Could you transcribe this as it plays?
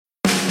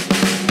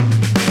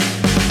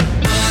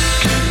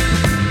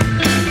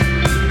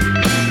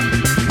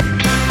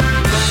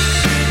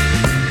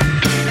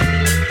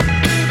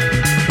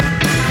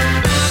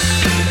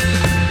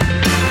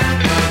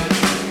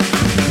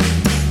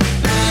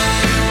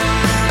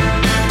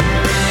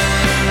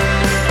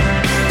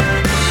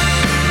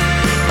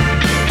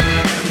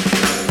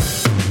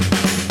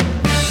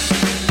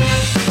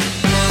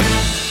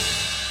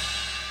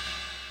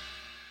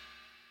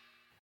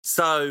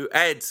So,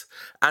 Ed,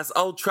 as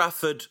Old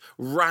Trafford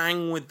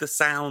rang with the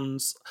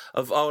sounds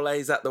of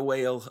Ole's at the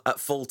wheel at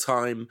full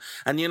time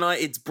and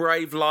United's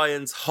brave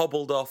Lions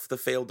hobbled off the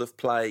field of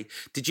play,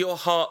 did your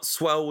heart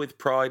swell with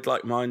pride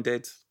like mine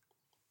did?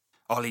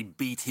 Ollie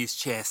beat his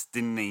chest,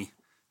 didn't he?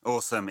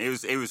 Awesome. It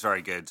was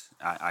very good,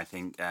 I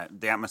think.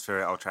 The atmosphere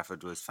at Old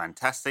Trafford was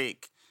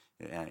fantastic.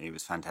 It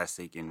was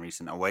fantastic in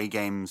recent away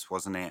games,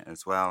 wasn't it,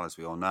 as well, as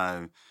we all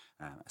know.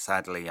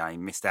 Sadly, I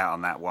missed out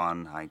on that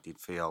one. I did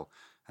feel,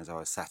 as I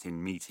was sat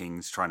in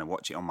meetings trying to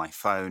watch it on my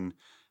phone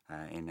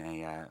in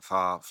a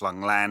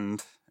far-flung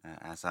land,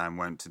 as I'm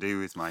wont to do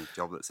with my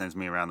job that sends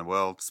me around the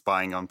world,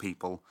 spying on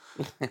people,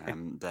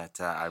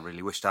 that I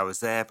really wished I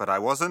was there, but I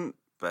wasn't.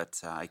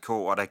 But I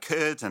caught what I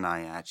could, and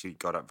I actually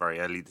got up very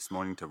early this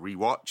morning to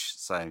rewatch.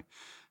 So,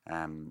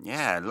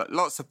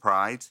 lots of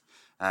pride.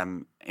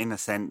 In a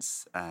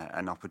sense,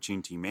 an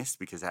opportunity missed,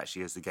 because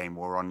actually as the game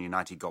wore on,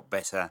 United got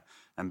better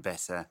and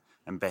better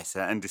and better.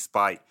 And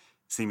despite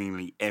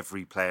seemingly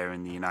every player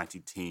in the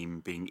United team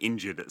being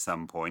injured at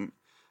some point,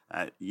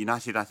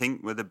 United, I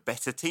think, were the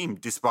better team,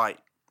 despite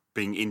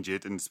being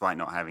injured and despite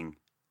not having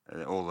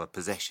all the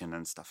possession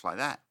and stuff like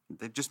that.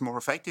 They're just more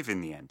effective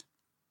in the end.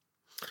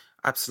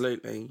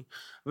 Absolutely.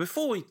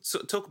 Before we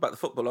talk about the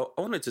football,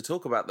 I wanted to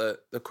talk about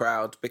the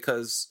crowd,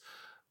 because,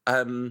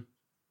 we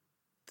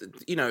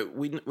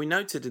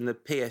noted in the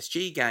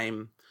PSG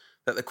game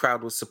that the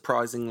crowd was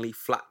surprisingly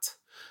flat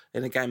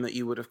in a game that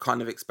you would have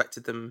kind of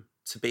expected them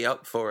to be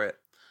up for it.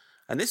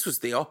 And this was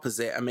the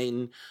opposite. I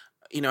mean,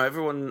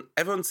 everyone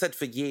said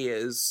for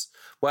years,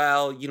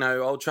 well,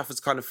 Old Trafford's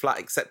kind of flat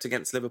except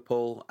against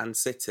Liverpool and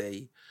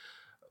City.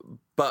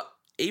 But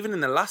even in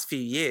the last few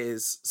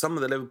years, some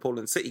of the Liverpool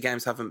and City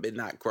games haven't been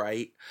that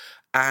great.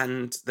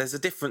 And there's a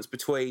difference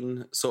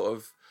between sort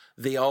of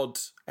the odd,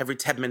 every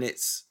 10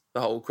 minutes,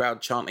 the whole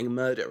crowd chanting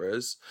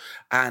murderers,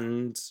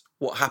 and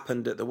what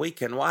happened at the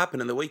weekend. What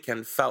happened in the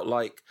weekend felt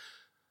like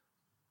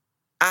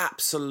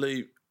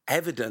absolute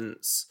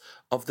evidence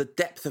of the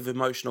depth of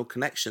emotional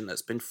connection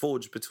that's been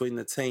forged between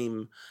the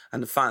team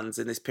and the fans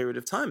in this period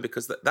of time,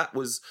 because that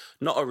was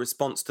not a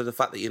response to the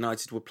fact that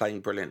United were playing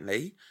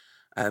brilliantly,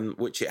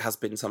 which it has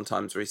been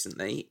sometimes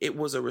recently. It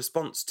was a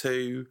response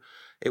to,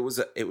 it was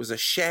a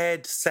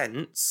shared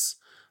sense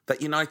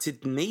that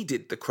United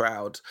needed the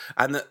crowd,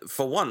 and that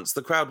for once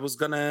the crowd was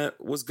gonna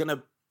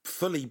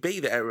fully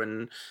be there,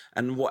 and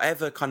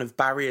whatever kind of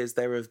barriers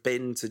there have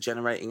been to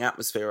generating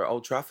atmosphere at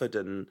Old Trafford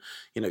and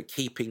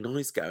keeping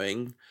noise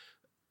going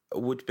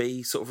would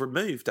be sort of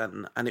removed,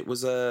 and it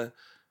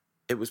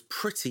was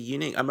pretty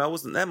unique. I mean, I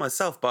wasn't there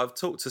myself, but I've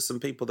talked to some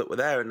people that were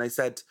there, and they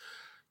said,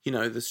 the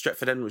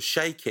Stretford end was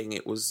shaking.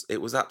 It was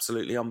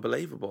absolutely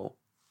unbelievable.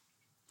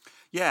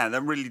 Yeah,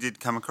 that really did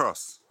come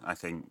across, I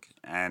think,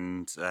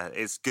 and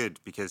it's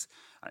good because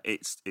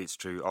it's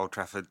true. Old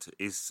Trafford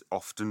is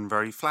often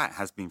very flat,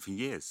 has been for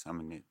years. I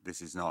mean,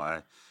 this is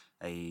not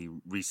a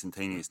recent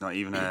thing. It's not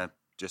even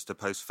just a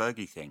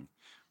post-Fergie thing.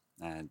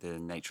 The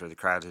nature of the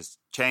crowd has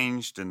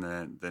changed, and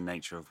the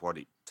nature of what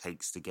it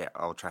takes to get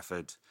Old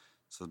Trafford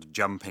sort of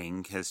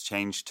jumping has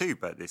changed too.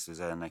 But this was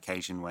an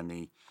occasion when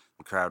the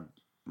crowd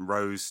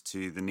rose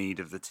to the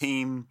need of the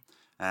team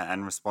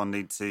and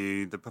responded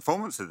to the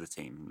performances of the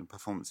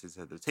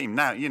team.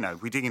 Now,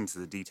 we dig into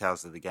the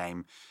details of the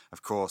game.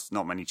 Of course,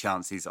 not many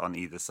chances on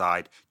either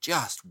side.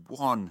 Just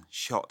one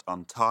shot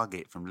on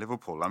target from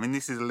Liverpool. I mean,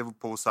 this is a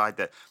Liverpool side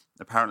that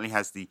apparently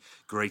has the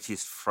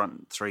greatest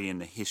front three in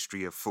the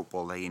history of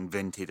football. They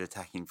invented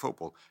attacking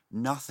football.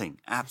 Nothing,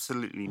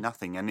 absolutely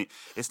nothing. And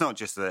it's not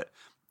just that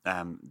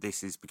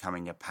this is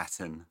becoming a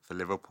pattern for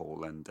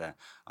Liverpool, and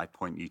I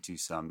point you to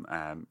some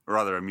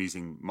rather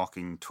amusing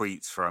mocking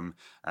tweets from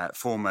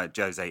former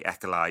Jose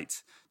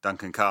acolyte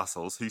Duncan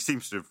Castles, who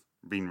seems to have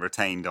been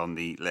retained on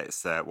the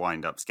let's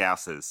wind up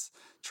Scousers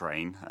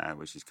train,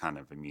 which is kind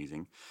of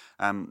amusing.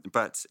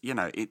 But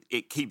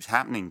it keeps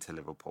happening to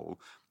Liverpool,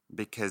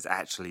 because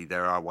actually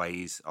there are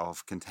ways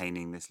of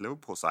containing this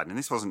Liverpool side. And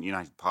this wasn't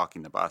United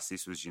parking the bus.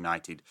 This was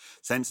United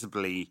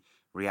sensibly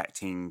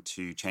reacting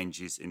to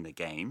changes in the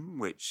game,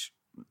 which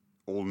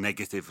all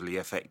negatively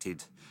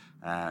affected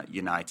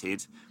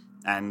United,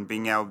 and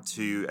being able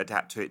to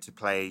adapt to it to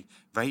play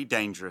very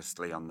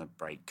dangerously on the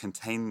break,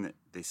 contain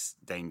this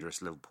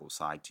dangerous Liverpool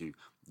side to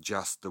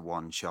just the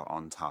one shot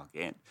on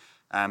target,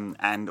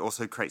 and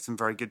also create some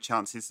very good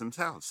chances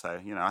themselves. So,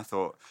 I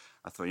thought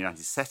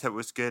United's setup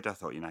was good. I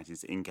thought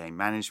United's in-game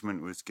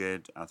management was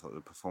good. I thought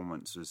the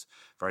performance was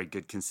very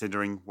good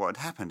considering what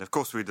had happened. Of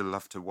course, we'd have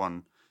loved to have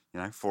won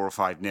 4 or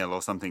 5-0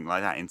 or something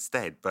like that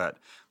instead. But,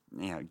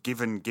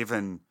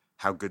 given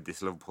how good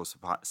this Liverpool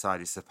side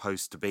is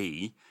supposed to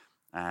be,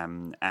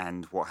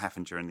 and what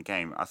happened during the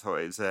game, I thought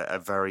it was a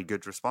very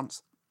good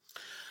response.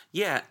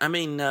 Yeah, I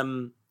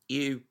mean,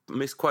 you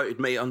misquoted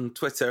me on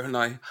Twitter, and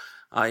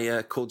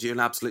I called you an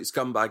absolute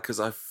scumbag because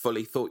I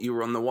fully thought you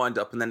were on the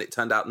wind-up, and then it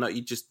turned out, no,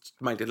 you just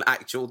made an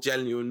actual,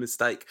 genuine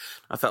mistake.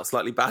 I felt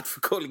slightly bad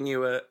for calling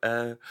you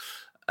a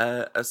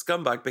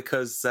scumbag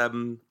because...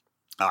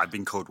 I've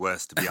been called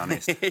worse, to be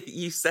honest.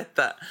 You said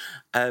that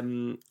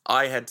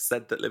I had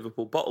said that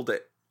Liverpool bottled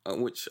it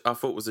which I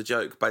thought was a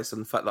joke based on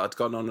the fact that I'd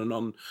gone on and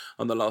on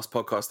the last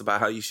podcast about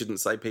how you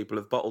shouldn't say people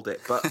have bottled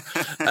it, but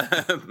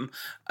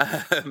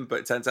but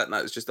it turns out no,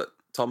 it's just that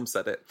Tom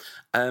said it.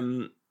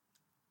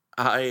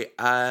 I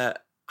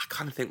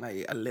kind of think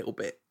they a little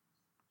bit.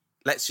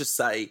 Let's just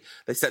say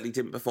they certainly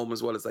didn't perform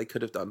as well as they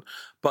could have done,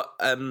 but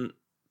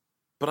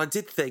I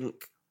did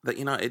think that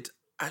United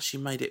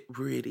actually made it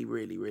really,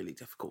 really, really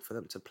difficult for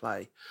them to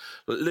play.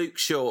 Luke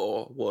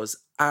Shaw was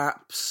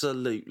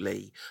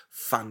absolutely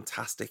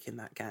fantastic in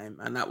that game,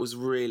 and that was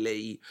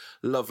really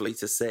lovely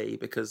to see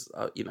because,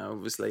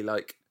 obviously,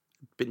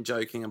 been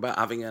joking about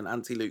having an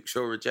anti-Luke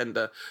Shaw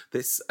agenda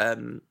this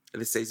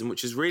season,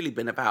 which has really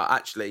been about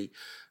actually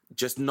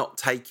just not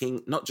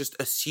just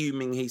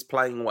assuming he's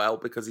playing well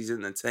because he's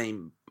in the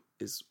team,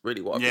 is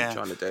really what I've been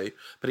trying to do.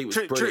 But he was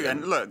brilliant. True,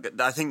 and look,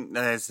 I think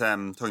there's,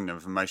 talking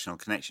of emotional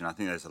connection, I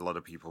think there's a lot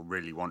of people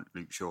really want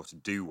Luke Shaw to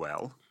do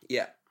well.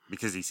 Yeah.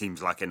 Because he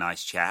seems like a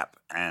nice chap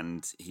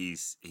and he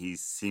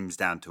seems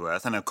down to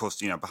earth. And of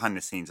course, behind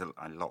the scenes, a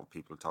lot of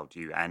people have told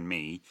you and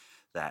me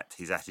that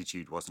his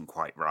attitude wasn't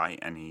quite right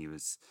and he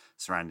was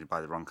surrounded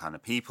by the wrong kind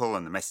of people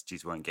and the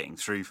messages weren't getting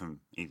through from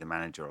either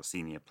manager or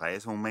senior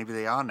players. Well, maybe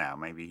they are now.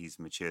 Maybe he's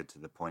matured to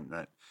the point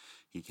that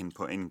he can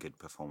put in good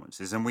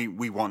performances. And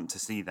we want to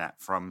see that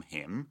from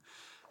him.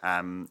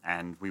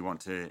 And we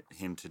want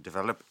him to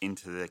develop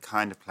into the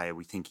kind of player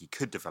we think he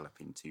could develop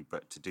into.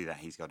 But to do that,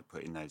 he's got to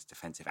put in those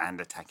defensive and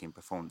attacking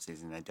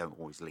performances, and they don't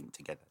always link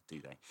together,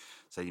 do they?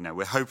 So,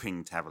 we're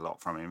hoping to have a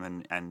lot from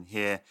him. And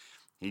here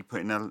he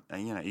put in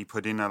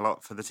a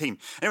lot for the team.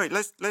 Anyway,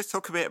 let's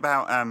talk a bit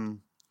about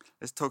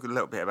let's talk a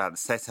little bit about the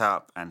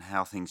setup and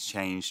how things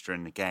changed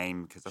during the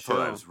game, because I thought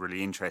that was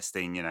really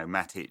interesting.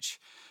 Matic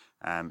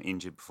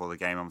injured before the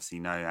game, obviously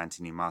no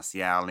Anthony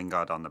Martial,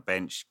 Lingard on the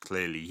bench.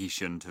 Clearly he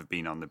shouldn't have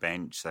been on the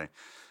bench. So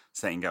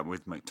setting up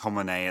with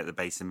McTominay at the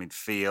base of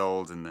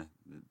midfield and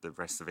the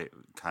rest of it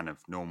kind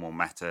of normal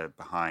matter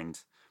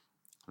behind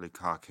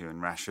Lukaku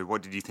and Rashford.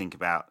 What did you think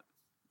about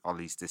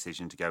Ollie's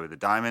decision to go with the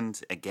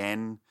diamond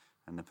again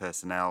and the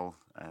personnel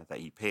that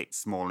he picked?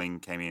 Smalling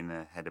came in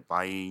ahead of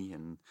Bailly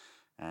and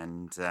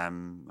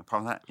apart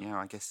from that,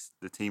 I guess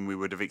the team we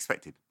would have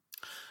expected.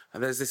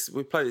 And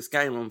we play this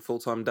game on Full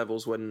Time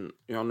Devils when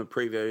you're on the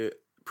preview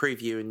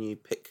and you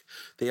pick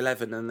the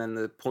 11 and then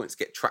the points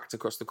get tracked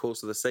across the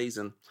course of the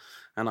season.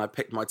 And I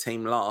picked my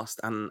team last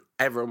and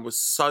everyone was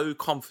so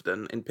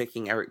confident in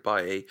picking Eric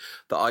Bailly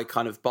that I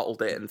kind of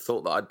bottled it and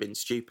thought that I'd been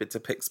stupid to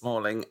pick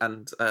Smalling,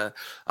 and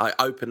I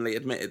openly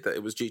admitted that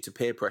it was due to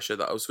peer pressure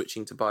that I was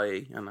switching to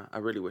Bailly, and I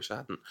really wish I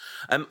hadn't.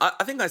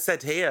 I think I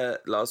said here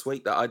last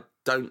week that I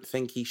don't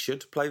think he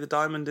should play the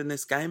diamond in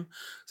this game,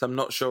 so I'm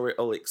not sure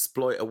it'll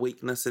exploit a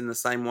weakness in the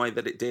same way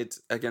that it did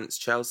against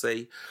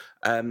Chelsea.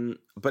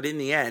 But in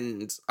the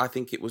end, I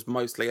think it was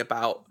mostly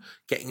about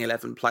getting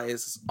 11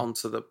 players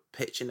onto the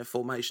pitch in a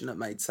formation that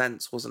made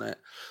sense, wasn't it?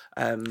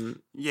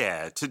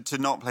 To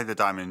not play the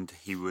diamond,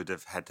 he would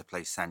have had to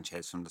play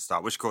Sanchez from the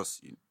start, which of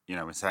course,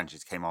 when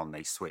Sanchez came on,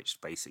 they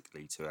switched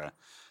basically to a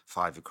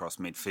 5 across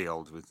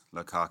midfield with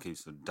Lukaku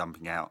sort of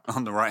dumping out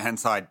on the right-hand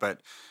side.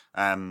 But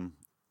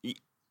it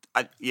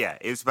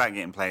was about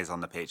getting players on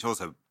the pitch,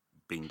 also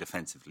being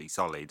defensively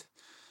solid.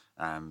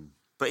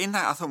 But in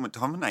that, I thought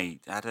McTominay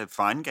had a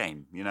fine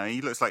game.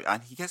 He looks like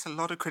he gets a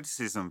lot of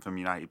criticism from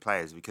United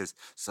players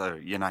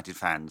United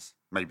fans,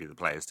 maybe the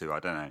players too,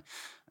 I don't know,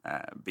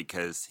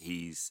 because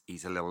he's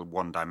a little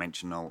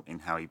one-dimensional in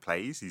how he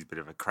plays. He's a bit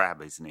of a crab,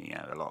 isn't he?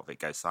 A lot of it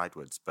goes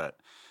sideways, but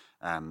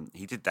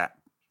he did that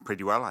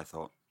pretty well, I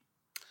thought.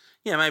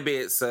 Yeah, maybe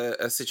it's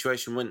a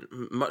situation when,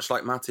 much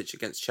like Matic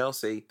against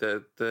Chelsea,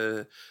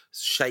 the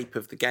shape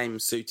of the game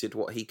suited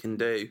what he can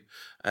do.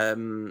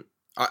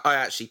 I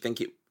actually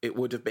think it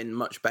would have been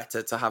much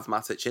better to have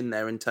Matic in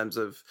there in terms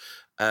of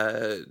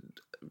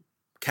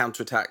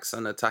counterattacks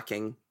and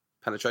attacking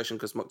penetration,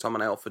 because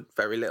McTominay offered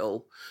very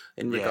little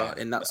in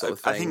that sort of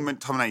thing. I think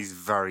McTominay is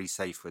very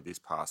safe with his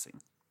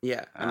passing.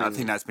 Yeah, I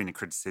think that's been a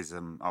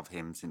criticism of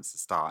him since the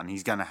start, and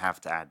he's going to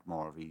have to add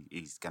more.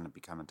 He's going to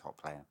become a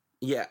top player.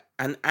 Yeah,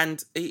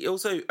 and he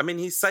also,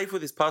 he's safe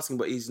with his passing,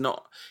 but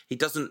he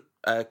doesn't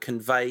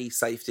convey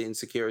safety and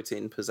security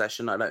in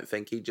possession. I don't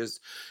think. He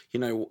just,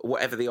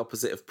 whatever the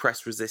opposite of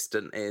press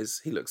resistant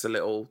is, he looks a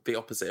little the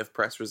opposite of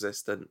press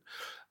resistant.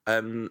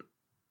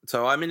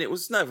 So, it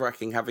was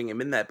nerve-wracking having him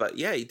in there, but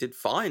yeah, he did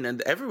fine,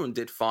 and everyone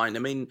did fine.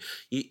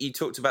 You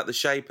talked about the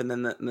shape and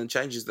then the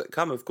changes that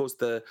come. Of course,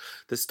 the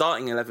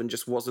starting 11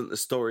 just wasn't the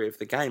story of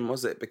the game,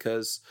 was it?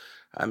 Because,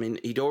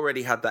 he'd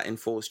already had that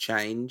enforced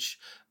change,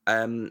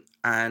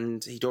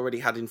 and he'd already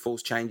had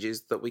enforced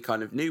changes that we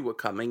kind of knew were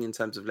coming in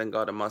terms of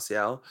Lingard and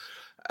Martial.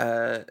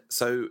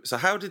 So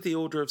how did the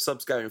order of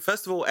subs go?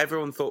 First of all,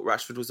 everyone thought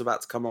Rashford was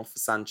about to come off for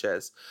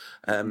Sanchez,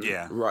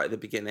 right at the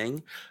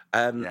beginning,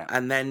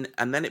 and then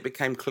it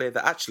became clear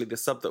that actually the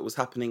sub that was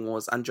happening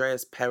was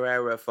Andreas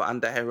Pereira for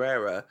Ander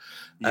Herrera,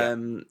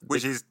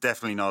 which is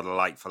definitely not a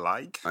like for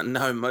like.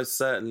 No, most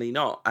certainly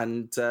not.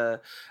 And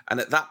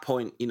at that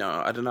point,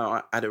 I don't know,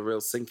 I had a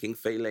real sinking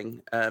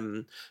feeling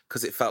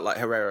because it felt like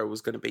Herrera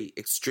was going to be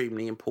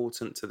extremely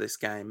important to this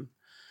game.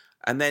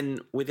 And then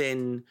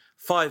within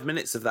 5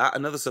 minutes of that,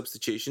 another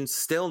substitution,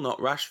 still not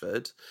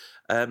Rashford.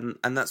 And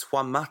that's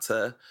Juan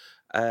Mata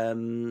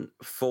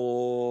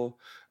for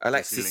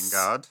Alexis. Jesse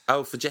Lingard.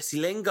 Oh, for Jesse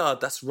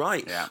Lingard, that's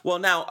right. Yeah. Well,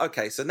 now,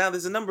 okay, so now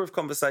there's a number of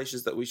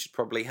conversations that we should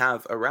probably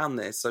have around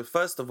this. So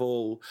first of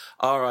all,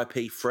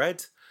 RIP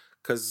Fred,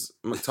 because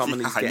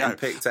McTominay's getting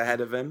picked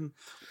ahead of him.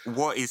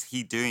 What is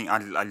he doing?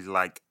 I'd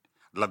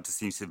love to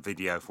see some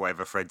video of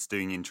whatever Fred's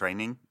doing in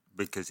training,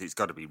 because it's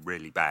got to be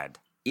really bad.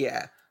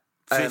 Yeah.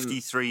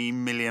 £53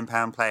 million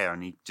player,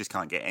 and he just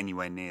can't get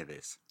anywhere near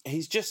this.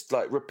 He's just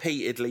like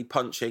repeatedly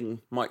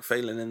punching Mike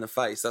Phelan in the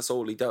face. That's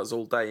all he does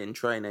all day in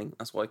training.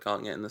 That's why he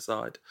can't get in the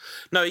side.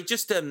 No, he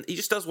just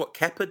does what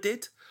Kepa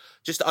did,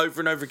 just over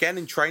and over again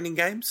in training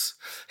games.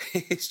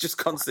 He's just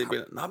constantly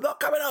being like, "No, I'm not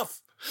coming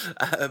off."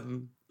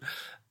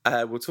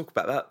 We'll talk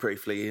about that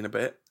briefly in a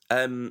bit.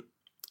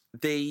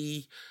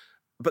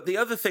 But the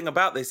other thing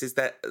about this is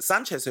that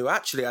Sanchez, who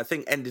actually I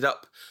think ended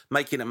up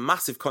making a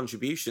massive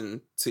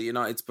contribution to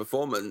United's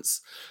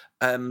performance,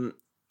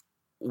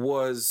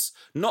 was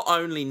not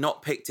only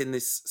not picked in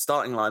this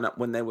starting lineup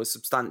when there were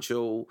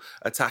substantial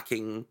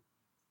attacking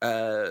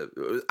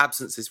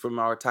absences from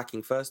our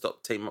attacking first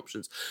team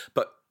options,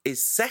 but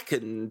is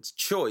second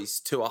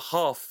choice to a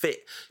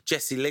half-fit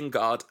Jesse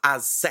Lingard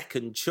as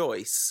second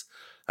choice.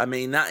 I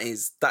mean, that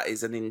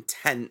is an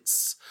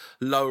intense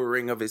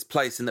lowering of his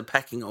place in the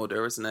pecking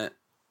order, isn't it?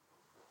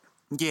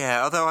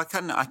 Yeah, although I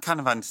kind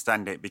of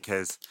understand it,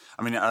 because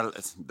I mean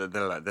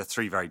they're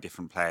three very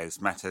different players.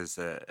 Mata's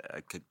a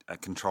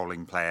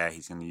controlling player;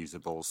 he's going to use the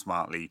ball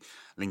smartly.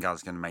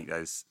 Lingard's going to make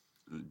those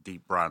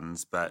deep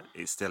runs, but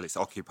it's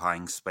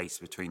occupying space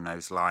between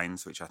those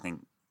lines, which I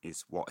think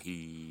is what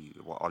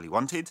Ollie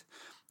wanted.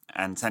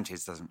 And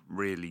Sanchez doesn't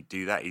really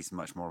do that. He's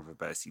much more of a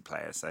bursty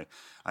player, so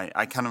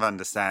I kind of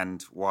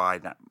understand why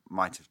that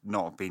might have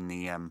not been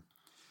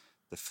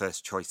the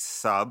first choice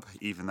sub,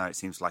 even though it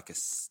seems like a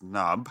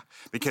snub.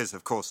 Because,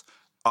 of course,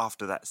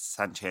 after that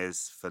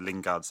Sanchez for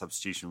Lingard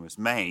substitution was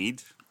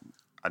made,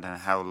 I don't know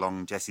how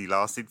long Jesse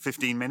lasted,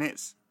 15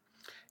 minutes?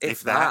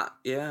 If that,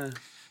 yeah.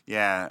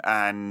 Yeah,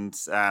 and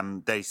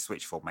they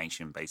switched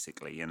formation,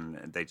 basically,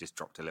 and they just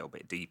dropped a little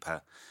bit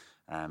deeper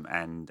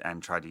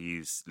and tried to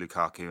use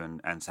Lukaku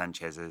and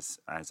Sanchez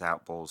as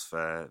outballs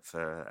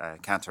for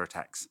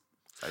counter-attacks.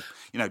 So,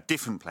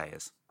 different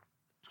players.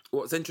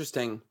 What's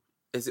interesting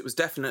is it was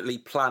definitely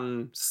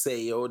plan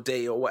C or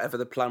D or whatever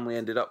the plan we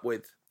ended up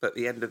with at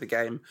the end of the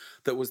game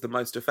that was the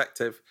most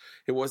effective.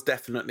 It was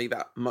definitely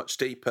that much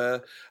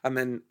deeper, and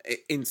then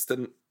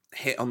instant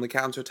hit on the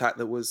counter-attack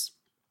that was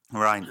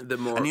right. The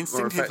more, and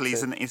instinctively,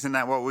 more isn't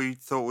that what we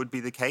thought would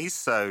be the case?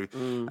 So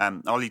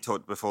Ollie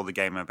talked before the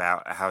game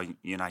about how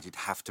United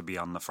have to be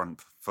on the front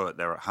foot.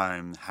 They're at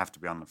home, have to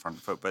be on the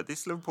front foot. But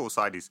this Liverpool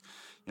side is,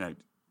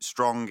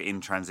 strong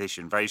in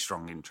transition, very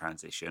strong in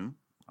transition,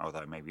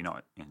 although maybe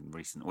not in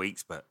recent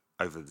weeks, but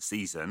over the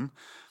season,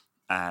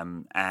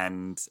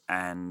 and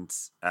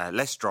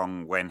less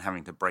strong when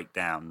having to break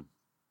down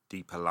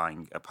deeper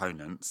lying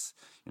opponents.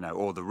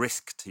 Or the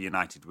risk to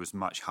United was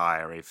much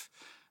higher if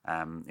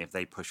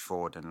they pushed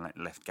forward and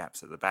left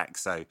gaps at the back.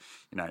 So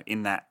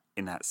in that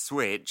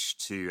switch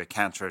to a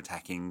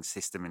counter-attacking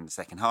system in the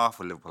second half,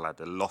 where Liverpool had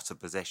a lot of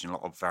possession, a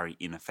lot of very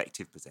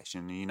ineffective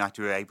possession, and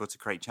United were able to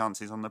create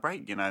chances on the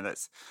break.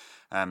 That's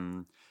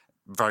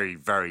very,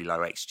 very low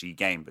XG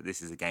game, but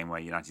this is a game where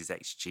United's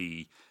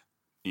XG,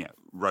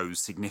 rose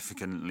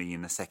significantly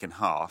in the second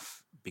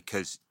half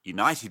because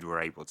United were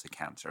able to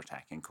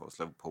counter-attack and cause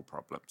Liverpool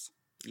problems.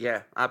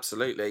 Yeah,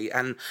 absolutely.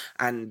 And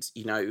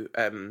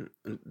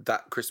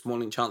that Chris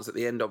Smalling chance at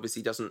the end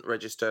obviously doesn't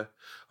register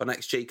on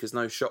XG because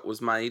no shot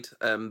was made,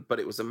 but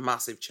it was a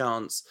massive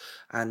chance,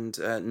 and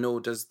nor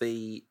does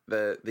the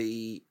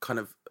kind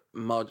of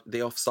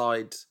the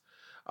offside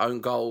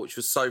own goal, which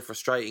was so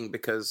frustrating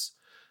because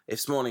if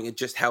Smalling had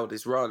just held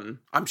his run,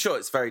 I'm sure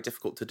it's very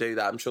difficult to do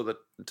that. I'm sure the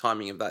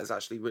timing of that is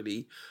actually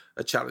really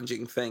a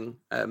challenging thing.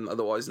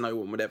 Otherwise, no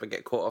one would ever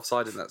get caught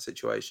offside in that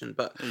situation.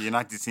 But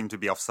United seemed to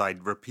be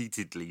offside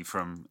repeatedly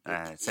from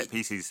set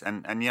pieces,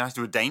 and United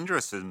were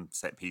dangerous in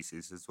set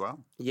pieces as well.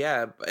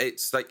 Yeah, but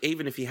it's like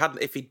even if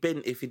he'd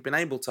been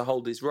able to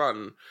hold his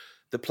run,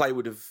 the play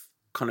would have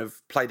kind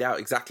of played out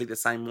exactly the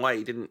same way.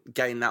 He didn't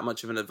gain that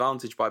much of an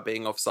advantage by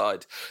being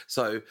offside.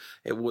 So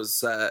it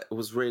was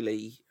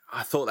really.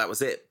 I thought that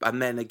was it,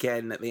 and then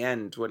again at the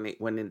end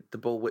when the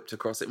ball whipped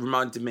across, it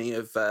reminded me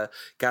of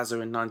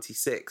Gaza in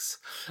 '96.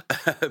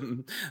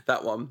 That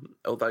one,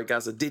 although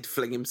Gaza did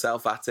fling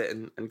himself at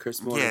it, and Chris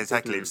Smalling. Yeah,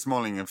 exactly. If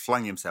Smalling had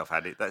flung himself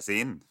at it, that's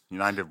in.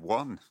 United have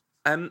won.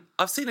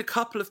 I've seen a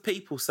couple of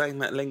people saying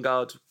that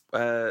Lingard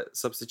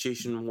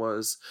substitution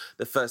was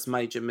the first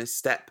major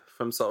misstep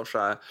from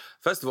Solskjaer.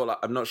 First of all,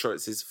 I'm not sure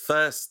it's his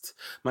first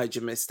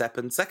major misstep,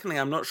 and secondly,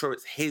 I'm not sure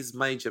it's his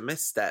major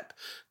misstep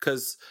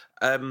because.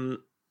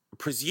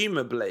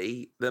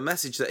 presumably the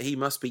message that he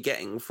must be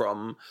getting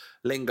from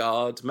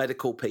Lingard,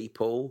 medical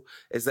people,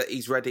 is that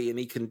he's ready and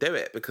he can do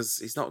it, because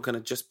he's not going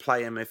to just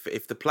play him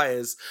if the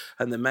players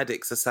and the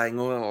medics are saying,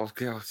 oh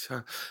gosh,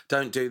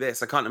 don't do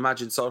this. I can't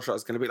imagine Solskjaer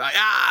is going to be like,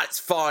 it's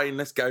fine,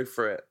 let's go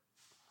for it.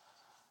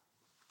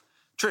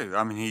 True.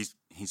 I mean,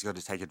 he's got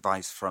to take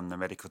advice from the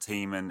medical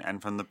team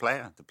and from the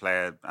player. The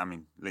player, I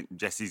mean,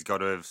 Jesse's got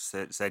to have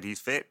said he's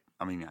fit.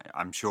 I mean,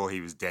 I'm sure he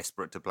was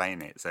desperate to play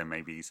in it, so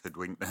maybe he's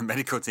hoodwinked the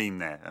medical team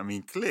there. I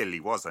mean, clearly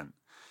wasn't.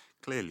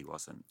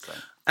 So.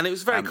 And it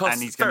was very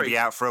and he's going to be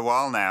out for a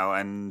while now,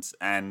 and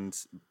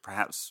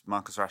perhaps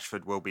Marcus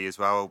Rashford will be as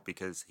well,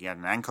 because he had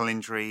an ankle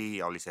injury.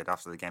 Ollie said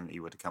after the game that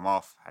he would have come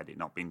off had it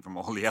not been from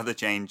all the other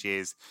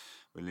changes.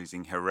 We're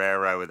losing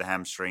Herrera with a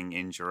hamstring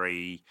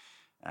injury.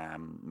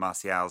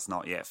 Martial's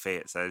not yet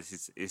fit, so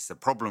it's a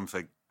problem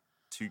for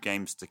 2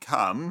 games to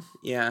come.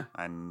 Yeah,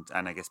 and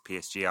I guess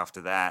PSG after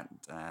that,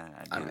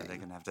 they're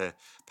going to have to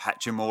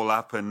patch them all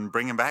up and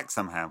bring them back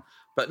somehow.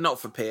 But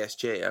not for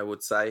PSG, I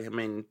would say. I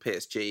mean,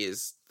 PSG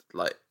is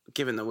like,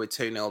 given that we're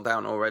 2-0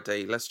 down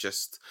already, let's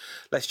just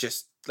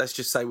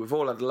say we've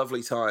all had a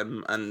lovely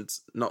time and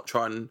not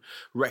try and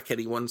wreck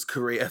anyone's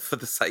career for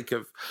the sake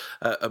of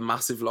a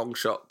massive long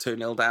shot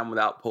 2-0 down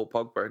without Paul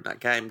Pogba in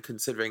that game,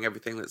 considering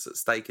everything that's at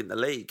stake in the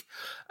league.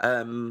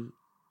 The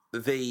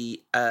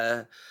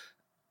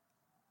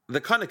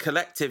kind of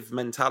collective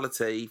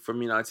mentality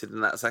from United in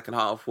that second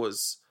half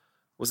was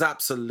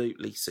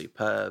absolutely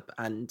superb,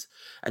 and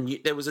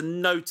there was a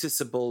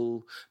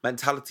noticeable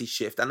mentality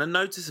shift and a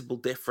noticeable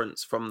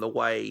difference from the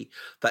way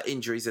that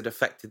injuries had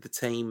affected the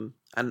team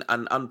and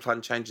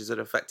unplanned changes had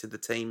affected the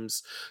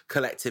team's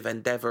collective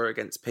endeavour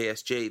against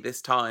PSG.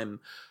 This time,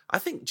 I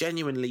think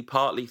genuinely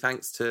partly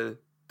thanks to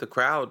the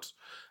crowd,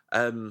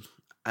 and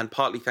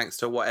partly thanks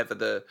to whatever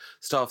the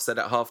staff said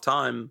at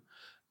half-time,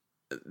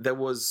 there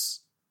was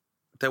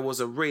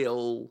a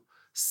real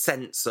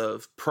sense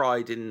of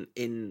pride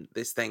in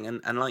this thing,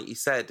 and like you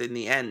said, in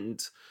the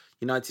end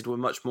United were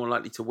much more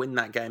likely to win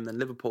that game than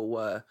Liverpool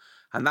were,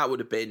 and that would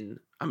have been,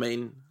 I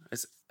mean, I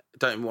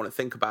don't even want to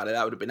think about it,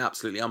 that would have been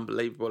absolutely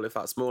unbelievable if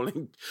that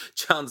Smalling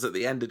chance at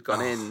the end had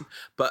gone in.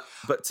 But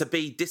to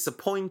be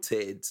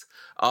disappointed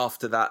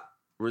after that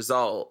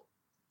result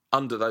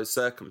under those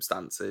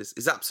circumstances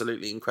is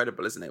absolutely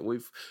incredible, isn't it?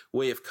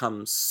 We have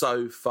come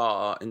so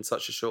far in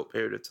such a short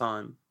period of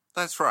time.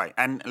 That's right.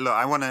 And look,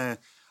 I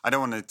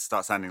don't want to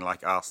start sounding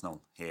like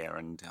Arsenal here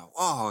and,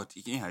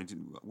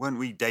 weren't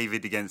we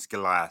David against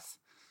Goliath?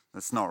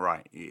 That's not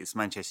right. It's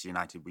Manchester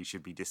United. We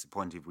should be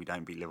disappointed if we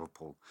don't beat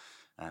Liverpool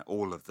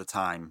all of the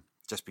time,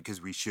 just because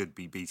we should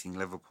be beating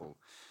Liverpool.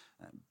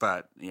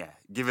 But, yeah,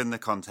 given the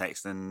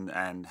context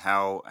and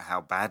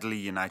how badly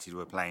United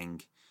were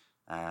playing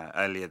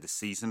earlier this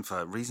season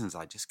for reasons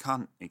I just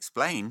can't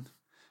explain,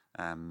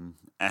 and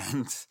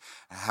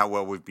how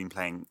well we've been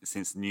playing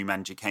since the new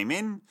manager came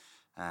in,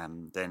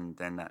 then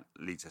that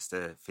leads us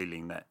to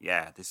feeling that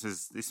this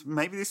was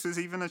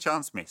even a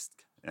chance missed,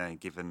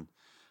 given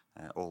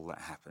all that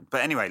happened.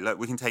 But anyway, look,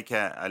 we can take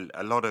a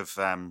lot of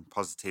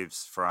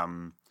positives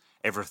from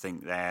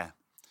everything there,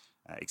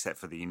 except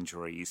for the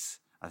injuries.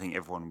 I think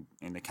everyone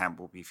in the camp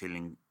will be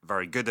feeling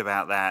very good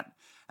about that,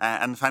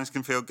 and the fans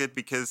can feel good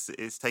because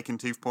it's taken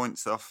 2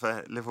 points off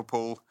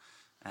Liverpool.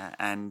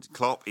 And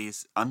Klopp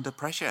is under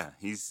pressure.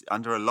 He's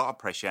under a lot of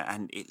pressure,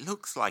 and it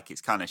looks like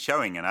it's kind of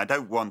showing. And I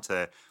don't want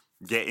to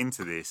get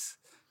into this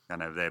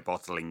kind of they're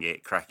bottling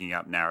it, cracking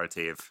up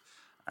narrative,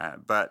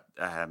 but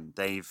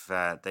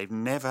they've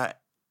never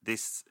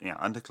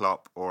under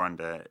Klopp or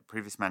under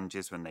previous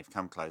managers when they've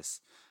come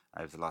close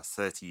over the last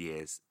 30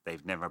 years,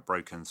 they've never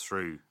broken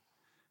through,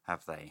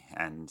 have they?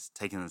 And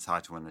taken the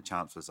title when the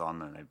chance was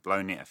on, and they've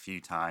blown it a few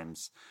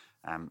times.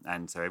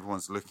 And so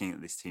everyone's looking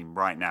at this team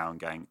right now and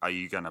going, are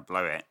you going to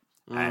blow it?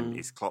 And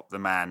is Klopp the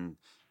man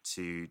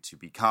to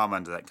be calm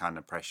under that kind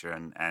of pressure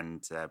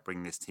and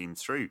bring this team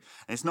through?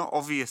 And it's not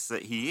obvious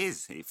that he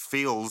is. It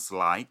feels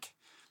like,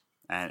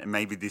 and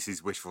maybe this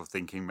is wishful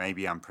thinking,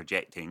 maybe I'm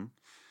projecting,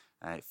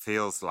 it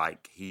feels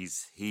like he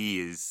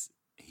is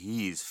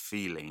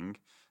feeling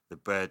the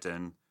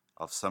burden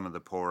of some of the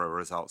poorer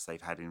results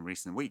they've had in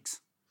recent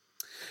weeks.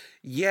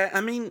 Yeah, I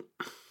mean,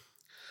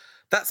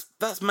 That's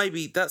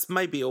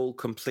maybe all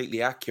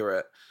completely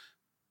accurate.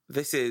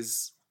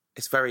 It's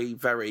very,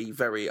 very,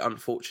 very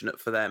unfortunate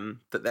for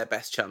them that their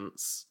best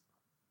chance,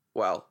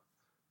 well,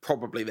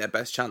 probably their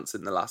best chance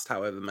in the last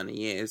however many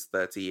years,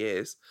 30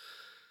 years,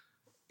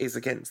 is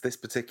against this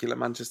particular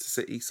Manchester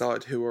City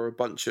side, who are a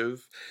bunch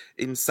of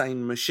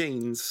insane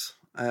machines.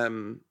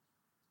 And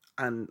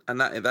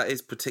that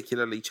is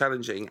particularly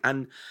challenging.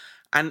 And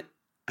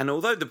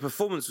although the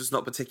performance was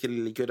not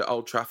particularly good at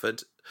Old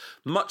Trafford,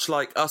 much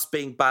like us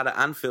being bad at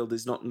Anfield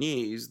is not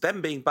news,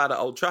 them being bad at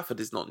Old Trafford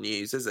is not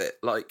news, is it?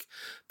 Like,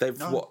 they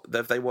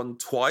won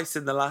twice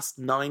in the last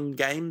 9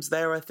 games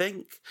there, I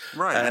think.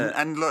 Right,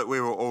 and look,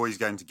 we were always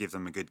going to give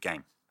them a good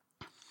game.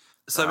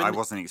 So I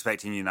wasn't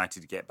expecting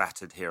United to get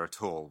battered here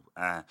at all.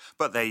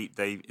 But they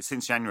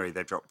since January,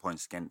 they've dropped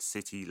points against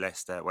City,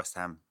 Leicester, West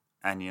Ham, Everton, and Fulham. And they've won 3 of 4 games. So,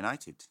 and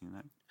United,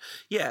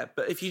 Yeah,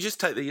 but if you just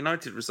take the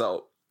United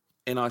result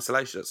in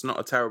isolation, it's not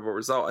a terrible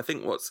result. I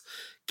think what's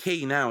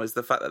key now is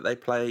the fact that they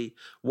play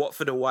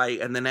Watford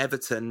away and then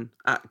Everton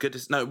at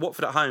Goodison. No,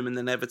 Watford at home and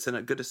then Everton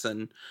at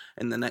Goodison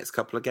in the next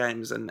couple of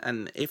games.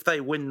 And if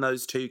they win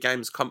those 2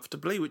 games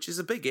comfortably, which is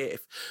a big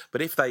if,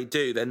 but if they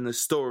do, then the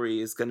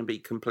story is going to be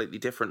completely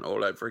different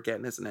all over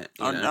again, isn't it?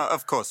 No,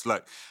 of course.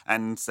 Look,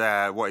 and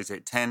what is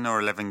it, 10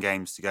 or 11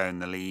 games to go in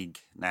the league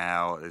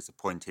now. There's a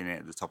point in it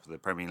at the top of the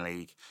Premier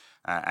League.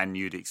 And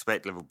you'd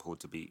expect Liverpool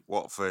to beat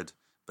Watford,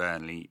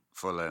 Burnley,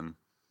 Fulham,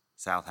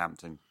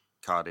 Southampton,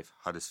 Cardiff,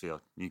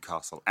 Huddersfield,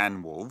 Newcastle,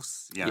 and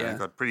Wolves. They've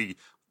got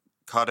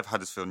Cardiff,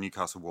 Huddersfield,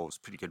 Newcastle, Wolves,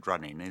 pretty good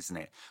running, isn't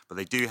it? But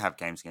they do have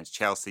games against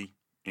Chelsea.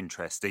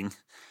 Interesting.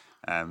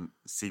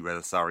 See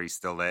whether Sarri's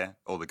still there,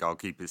 or the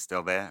goalkeeper's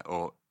still there,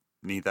 or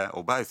neither,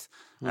 or both.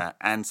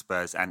 And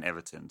Spurs and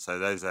Everton. So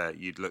those are,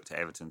 you'd look to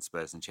Everton,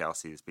 Spurs, and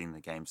Chelsea as being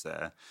the games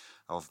that are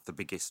of the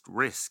biggest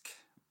risk.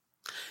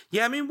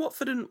 Yeah, I mean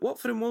Watford and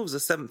Wolves are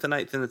 7th and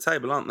 8th in the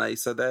table, aren't they?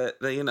 So they're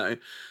in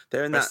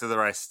best of the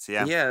rest.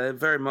 Yeah, they're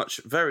very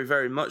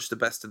very much the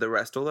best of the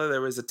rest. Although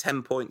there is a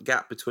 10-point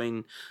gap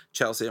between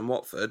Chelsea and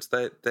Watford,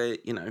 they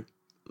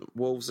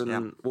Wolves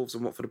and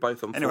Watford are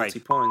both on 40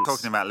 points.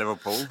 Talking about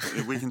Liverpool,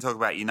 we can talk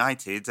about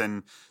United,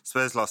 and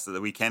Spurs lost at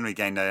the weekend. We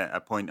gained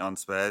a point on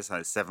Spurs, so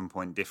it's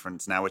 7-point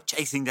difference now. We're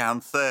chasing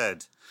down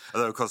third.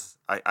 Although, of course,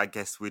 I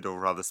guess we'd all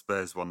rather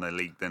Spurs won the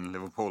league than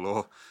Liverpool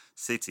or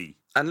City.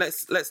 And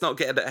let's not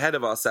get ahead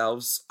of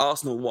ourselves.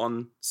 Arsenal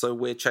won, so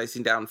we're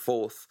chasing down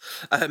 4th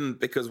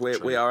because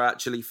we are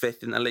actually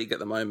 5th in the league at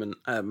the moment.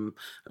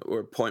 We're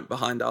a point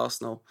behind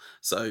Arsenal.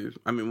 So,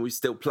 I mean, we're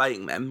still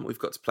playing them. We've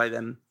got to play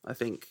them, I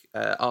think,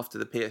 after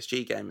the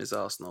PSG game is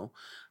Arsenal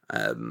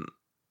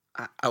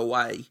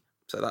away.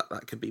 So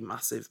that could be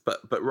massive.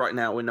 But right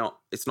now we're not.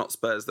 It's not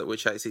Spurs that we're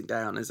chasing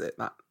down, is it?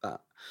 That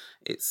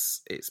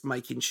it's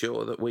making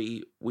sure that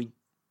we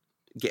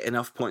get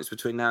enough points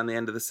between now and the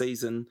end of the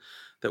season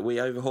that we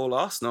overhaul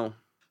Arsenal.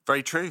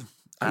 Very true.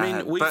 I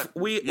mean,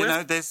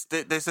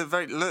 there's a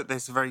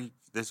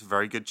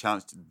very good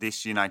chance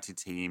this United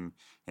team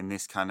in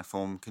this kind of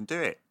form can do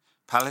it.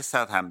 Palace,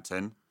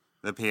 Southampton,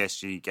 the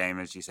PSG game,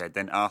 as you said,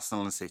 then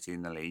Arsenal and City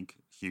in the league,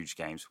 huge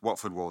games.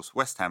 Watford, Wolves,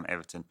 West Ham,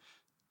 Everton,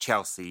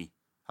 Chelsea,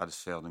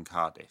 Huddersfield and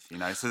Cardiff.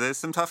 So there's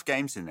some tough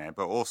games in there,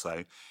 but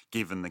also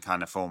given the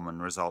kind of form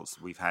and results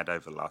we've had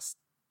over the last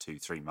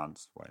 2-3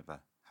 months,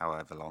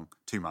 however long,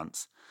 2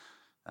 months.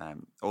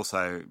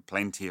 Also,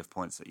 plenty of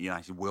points that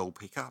United will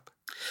pick up.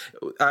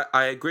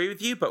 I agree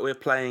with you, but we're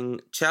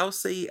playing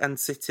Chelsea and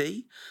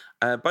City,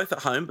 both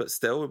at home, but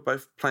still, we're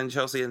both playing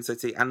Chelsea and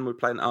City, and we're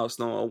playing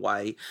Arsenal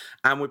away,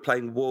 and we're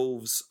playing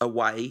Wolves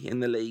away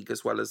in the league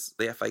as well as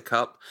the FA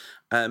Cup.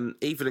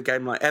 Even a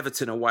game like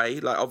Everton away,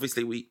 like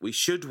obviously we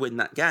should win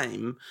that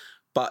game,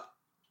 but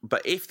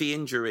if the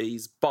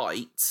injuries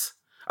bite.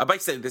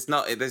 Basically,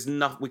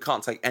 we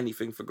can't take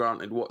anything for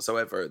granted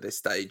whatsoever at this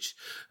stage.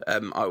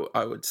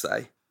 I would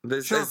say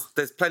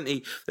there's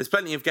plenty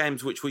of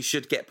games which we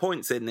should get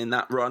points in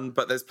that run,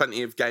 but there's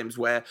plenty of games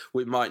where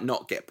we might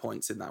not get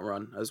points in that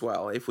run as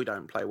well if we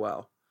don't play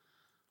well.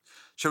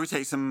 Shall we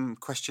take some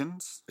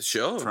questions?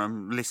 Sure.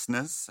 From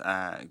listeners,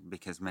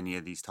 because many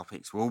of these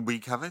topics will be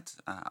covered,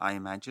 I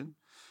imagine.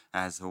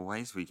 As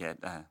always, we get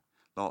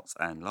lots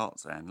and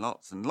lots and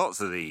lots and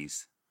lots of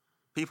these.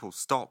 People,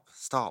 stop.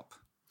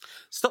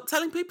 Stop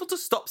telling people to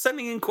stop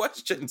sending in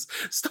questions.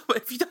 Stop it.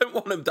 If you don't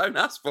want them, don't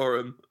ask for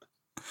them.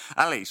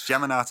 Alex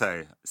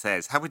Giaminato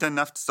says, have we done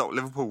enough to stop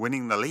Liverpool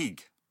winning the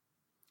league?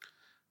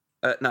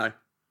 No.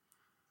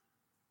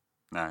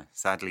 No,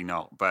 sadly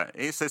not. But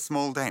it's a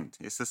small dent.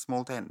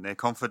 Their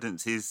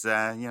confidence is,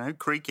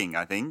 creaking,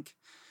 I think,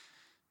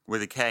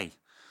 with a K.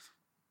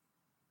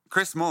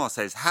 Chris Moore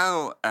says,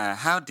 how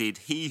did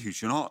he who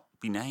should not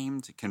be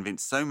named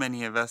convince so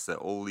many of us that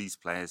all these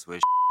players were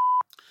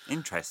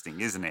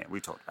Interesting, isn't it?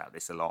 We've talked about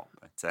this a lot.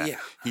 But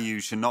he who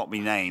should not be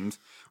named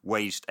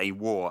waged a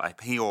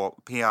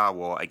PR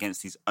war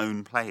against his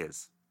own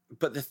players.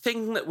 But the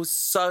thing that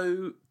was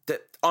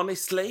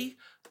honestly,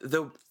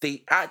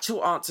 the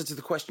actual answer to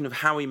the question of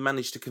how he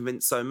managed to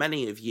convince so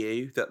many of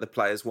you that the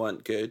players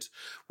weren't good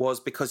was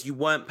because you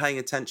weren't paying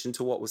attention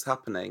to what was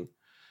happening.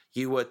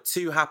 You were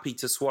too happy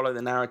to swallow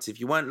the narrative.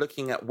 You weren't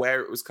looking at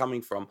where it was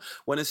coming from.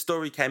 When a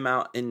story came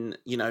out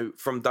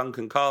from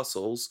Duncan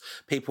Castles,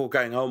 people were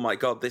going, oh my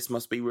God, this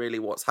must be really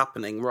what's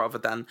happening, rather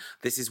than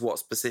this is what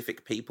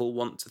specific people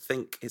want you to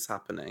think is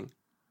happening.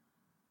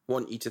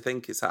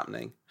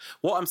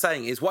 What I'm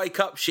saying is, wake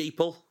up,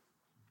 sheeple.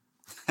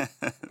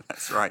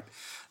 That's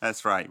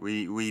right.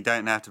 We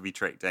don't have to be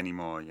tricked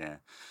anymore, yeah.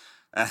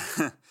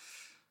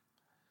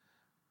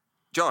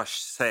 Josh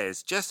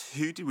says, just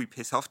who did we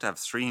piss off to have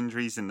 3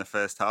 injuries in the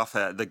first half?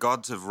 The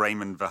gods of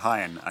Raymond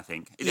Verheyen, I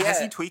think. Yeah. Has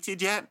he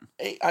tweeted yet?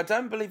 I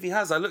don't believe he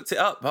has. I looked it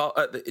up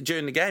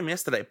during the game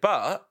yesterday,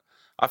 but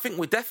I think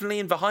we're definitely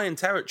in Verheyen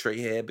territory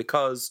here,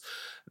 because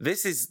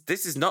this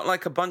is not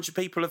like a bunch of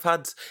people have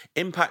had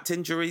impact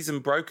injuries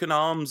and broken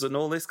arms and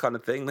all this kind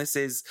of thing. This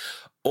is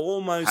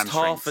almost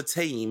half a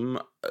team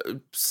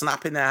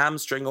snapping their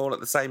hamstring all at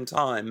the same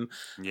time.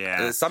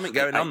 Yeah. There's something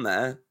going on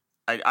there.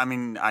 I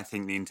mean, I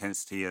think the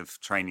intensity of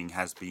training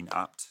has been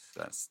upped.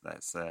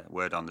 That's a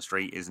word on the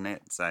street, isn't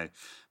it? So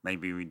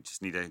maybe we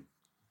just need to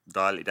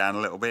dial it down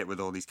a little bit with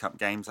all these cup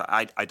games.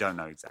 I don't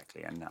know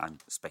exactly, and I'm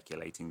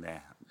speculating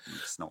there.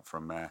 It's not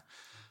from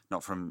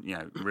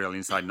real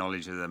inside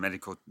knowledge of the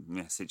medical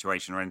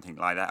situation or anything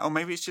like that. Or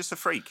maybe it's just a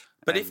freak.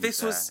 But if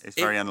this was, it's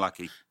very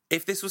unlucky.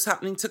 If this was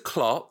happening to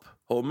Klopp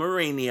or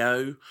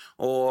Mourinho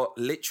or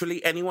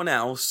literally anyone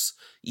else,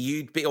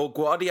 you'd be, or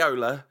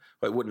Guardiola.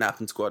 Well, it wouldn't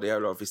happen to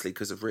Guardiola, obviously,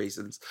 because of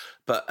reasons.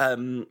 But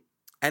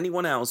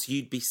anyone else,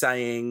 you'd be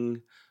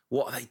saying,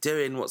 what are they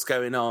doing? What's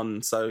going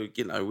on? So,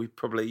 we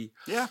probably...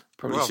 Yeah,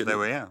 shouldn't. There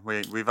we are.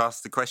 We've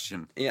asked the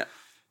question. Yeah.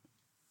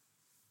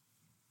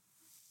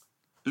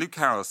 Luke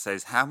Carroll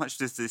says, how much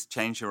does this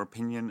change your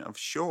opinion of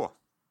Shaw?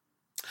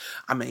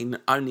 I mean,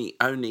 only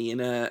in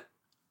a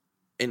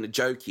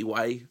jokey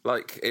way.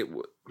 Like,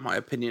 my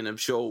opinion of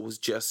Shaw was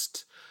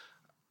just...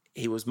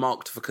 He was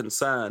marked for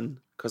concern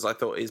because I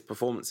thought his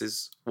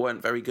performances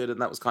weren't very good,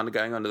 and that was kind of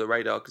going under the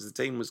radar because the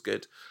team was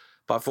good.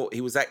 But I thought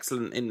he was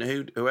excellent in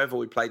whoever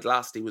we played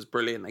last. He was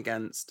brilliant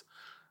against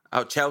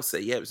Chelsea.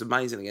 Yeah, it was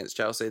amazing against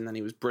Chelsea, and then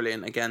he was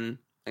brilliant again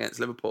against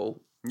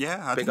Liverpool.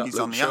 Yeah, I think he's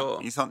on the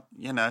up. He's on.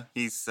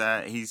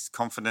 He's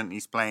confident.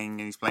 He's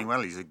playing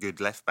well. He's a good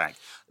left back.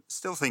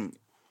 Still think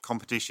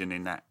competition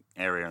in that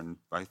area and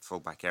both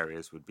full-back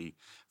areas would be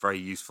very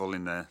useful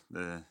in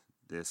the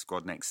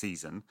squad next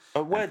season.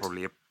 And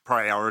probably a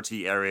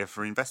priority area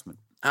for investment.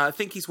 I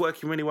think he's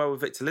working really well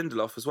with Victor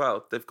Lindelof as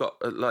well. They've got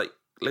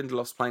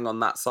Lindelof's playing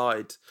on that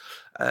side,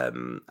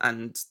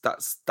 and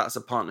that's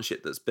a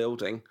partnership that's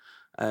building.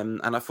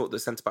 And I thought the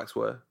centre backs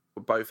were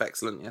both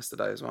excellent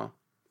yesterday as well.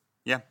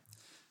 Yeah.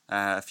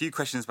 A few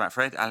questions about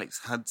Fred. Alex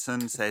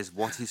Hudson says,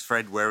 what is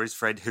Fred? Where is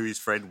Fred? Who is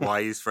Fred?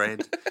 Why is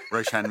Fred?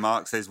 Roshan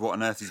Mark says, what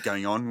on earth is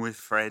going on with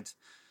Fred?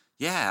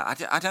 Yeah,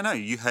 I don't know.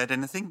 You heard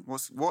anything?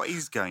 What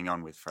is going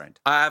on with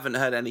Fred? I haven't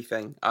heard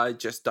anything. I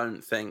just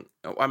don't think...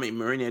 I mean,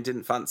 Mourinho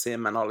didn't fancy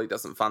him and Ollie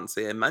doesn't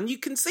fancy him. And you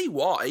can see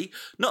why.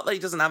 Not that he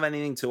doesn't have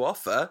anything to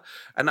offer.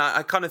 And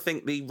I kind of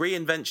think the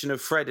reinvention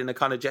of Fred in a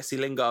kind of Jesse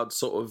Lingard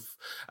sort of...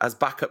 as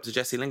backup to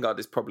Jesse Lingard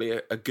is probably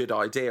a good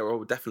idea,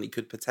 or definitely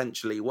could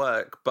potentially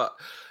work. But,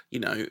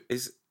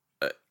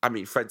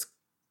 Fred's...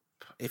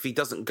 if he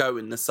doesn't go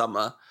in the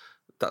summer,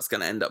 that's going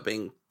to end up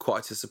being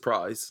quite a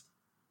surprise.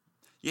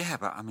 Yeah,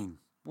 but I mean,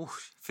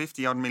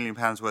 50-odd million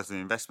pounds worth of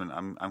investment.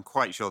 I'm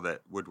quite sure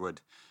that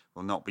Woodward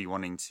will not be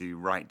wanting to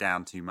write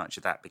down too much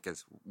of that,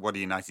 because what are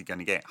United going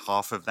to get?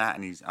 Half of that,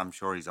 and I'm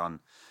sure he's on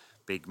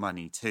big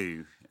money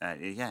too.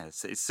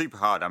 It's super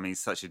hard. I mean,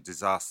 it's such a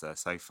disaster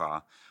so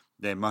far.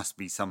 There must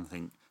be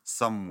something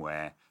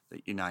somewhere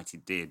that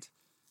United did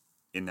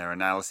in their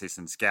analysis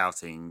and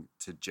scouting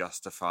to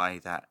justify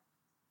that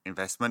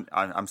investment.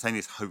 I'm saying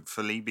this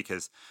hopefully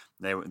because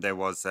there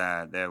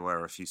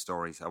were a few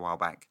stories a while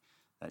back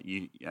that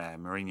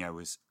Mourinho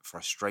was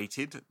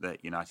frustrated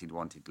that United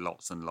wanted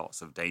lots and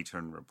lots of data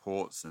and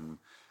reports and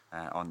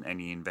on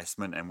any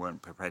investment and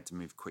weren't prepared to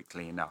move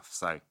quickly enough.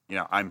 So,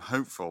 I'm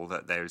hopeful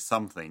that there is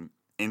something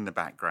in the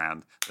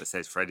background that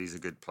says Freddie's a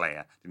good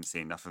player. Didn't see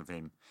enough of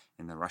him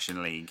in the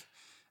Russian league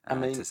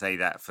to say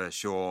that for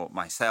sure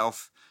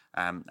myself,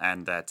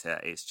 and that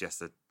it's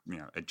just a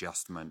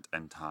adjustment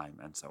and time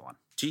and so on.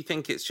 Do you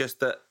think it's just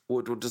that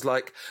Woodward was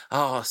like,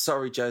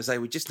 sorry, Jose,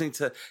 we just need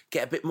to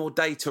get a bit more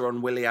data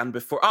on Willian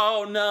before...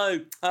 Oh, no!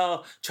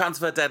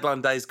 Transfer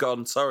deadline day's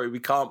gone. Sorry, we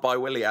can't buy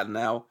Willian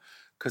now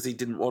because he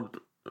didn't want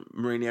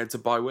Mourinho to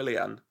buy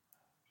Willian.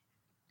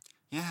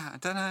 Yeah, I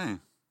don't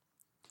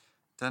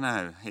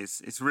know.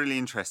 It's really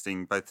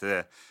interesting, both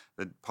the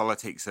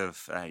politics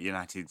of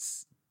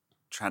United's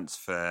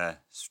transfer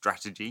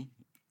strategy,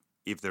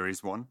 if there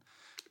is one,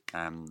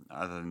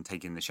 other than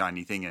taking the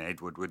shiny thing and Ed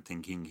Woodward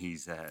thinking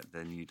he's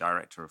the new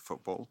director of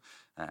football,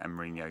 and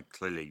Mourinho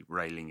clearly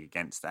railing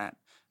against that,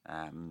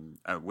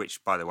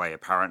 which, by the way,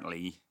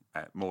 apparently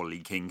more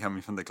leaking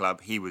coming from the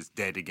club. He was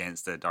dead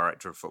against the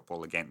director of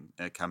football again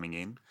coming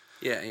in.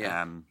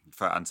 Yeah.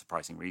 For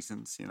unsurprising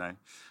reasons,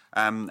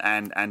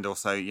 and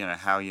also,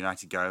 how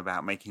United go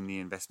about making the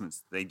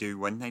investments they do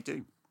when they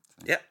do.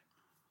 So. Yeah.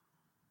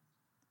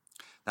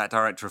 That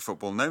director of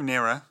football, no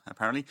nearer,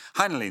 apparently.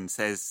 Heinlein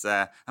says,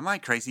 am I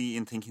crazy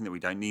in thinking that we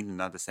don't need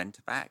another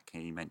centre-back?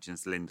 He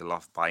mentions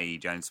Lindelof, Bailly,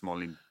 Jones,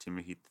 Smalling,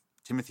 Timothy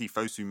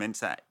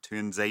Fosu-Mensah,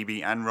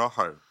 Tuanzebe and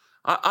Rojo.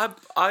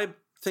 I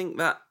think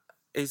that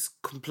is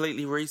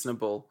completely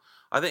reasonable.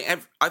 I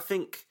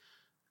think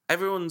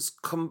everyone's...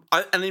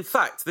 and in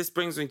fact, this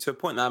brings me to a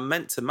point that I'm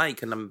meant to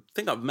make, and I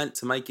think I've meant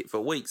to make it for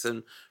weeks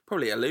and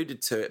probably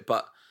alluded to it,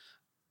 but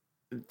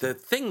the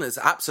thing that's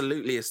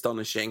absolutely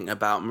astonishing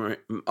about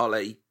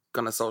Ole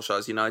Gunnar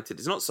Solskjaer's United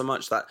is not so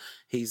much that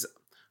he's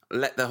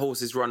let the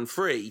horses run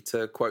free,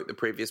 to quote the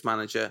previous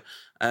manager,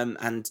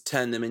 and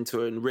turn them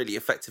into a really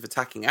effective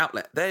attacking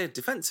outlet. They're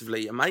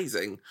defensively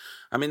amazing.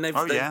 I mean, they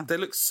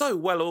look so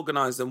well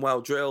organised and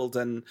well drilled,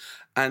 and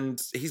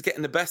he's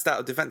getting the best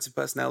out of defensive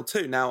personnel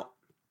too. Now,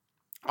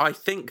 I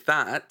think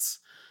that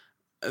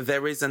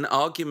there is an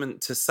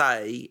argument to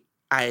say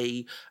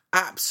a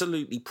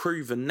absolutely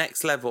proven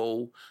next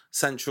level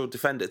central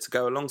defender to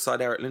go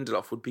alongside Eric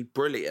Lindelof would be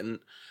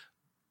brilliant.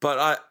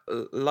 But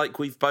like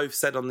we've both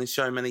said on this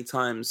show many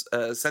times,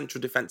 a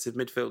central defensive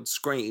midfield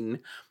screen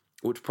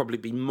would probably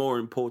be more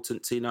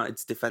important to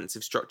United's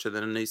defensive structure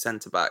than a new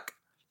centre-back.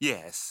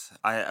 Yes,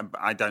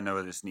 I don't know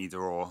whether it's an either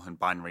or and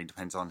binary,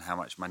 depends on how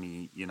much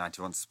money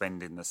United want to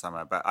spend in the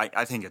summer. But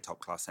I think a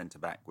top-class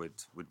centre-back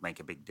would make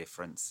a big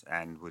difference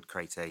and would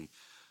create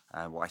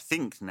what I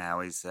think now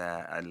is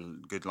a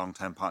good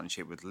long-term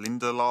partnership with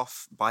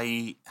Lindelof.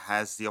 Bailly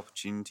has the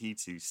opportunity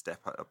to step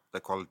up the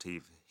quality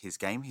of his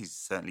game. He's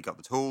certainly got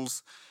the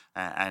tools,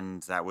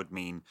 and that would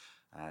mean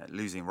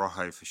losing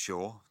Rojo for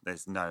sure.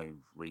 There's no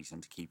reason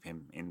to keep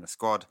him in the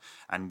squad.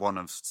 And one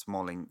of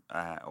Smalling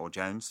or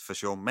Jones for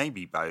sure,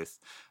 maybe both.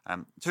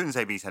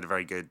 Tuanzebe's had a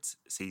very good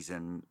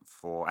season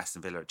for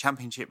Aston Villa at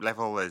Championship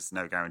level. There's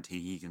no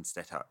guarantee he can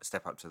step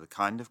up to the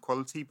kind of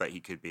quality, but he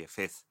could be a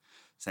fifth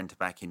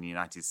centre-back in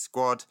United's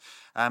squad.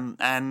 And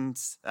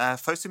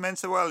Fosu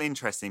Mensah, well,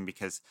 interesting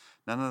because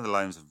none of the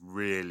loans have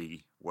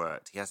really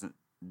worked. He hasn't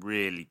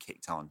really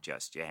kicked on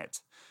just yet.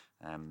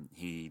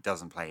 He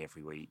doesn't play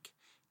every week.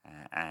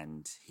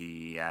 And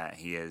he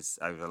has,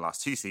 over the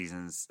last 2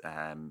 seasons,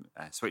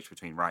 switched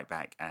between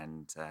right-back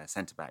and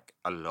centre-back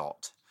a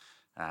lot.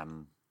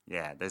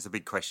 There's a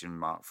big question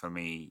mark for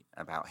me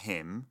about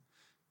him.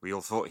 We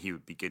all thought he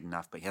would be good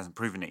enough, but he hasn't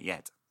proven it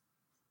yet.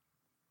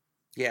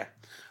 Yeah,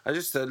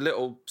 just a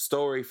little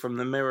story from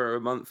the Mirror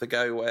a month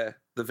ago where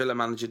the Villa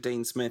manager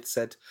Dean Smith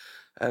said,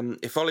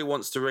 if Ollie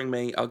wants to ring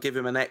me, I'll give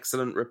him an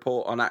excellent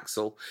report on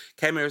Axel.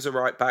 Came here as a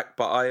right back,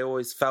 but I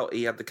always felt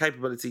he had the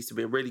capabilities to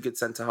be a really good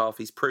centre half.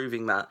 He's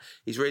proving that.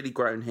 He's really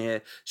grown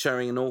here,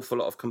 showing an awful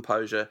lot of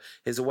composure.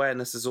 His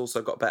awareness has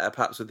also got better,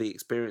 perhaps with the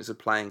experience of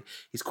playing.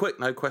 He's quick,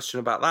 no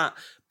question about that,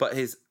 but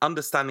his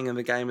understanding of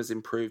the game has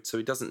improved, so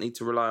he doesn't need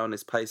to rely on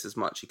his pace as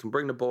much. He can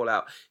bring the ball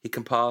out, he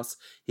can pass,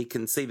 he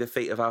can see the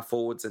feet of our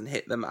forwards and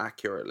hit them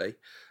accurately.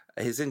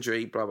 His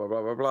injury, blah, blah,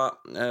 blah, blah,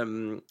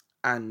 blah.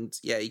 And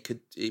yeah,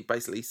 he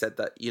basically said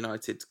that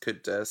United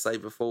could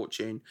save a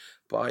fortune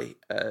by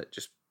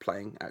just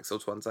playing Axel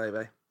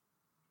Tuanzebe.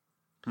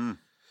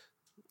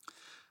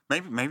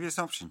 Maybe it's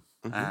an option.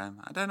 I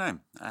don't know.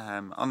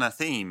 On a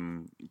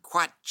theme,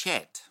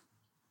 Quachet.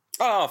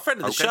 Oh, friend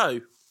of the show.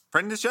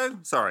 Friend of the show?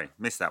 Sorry,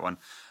 missed that one.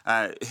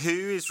 Who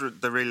is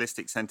the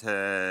realistic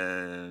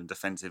centre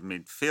defensive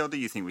midfielder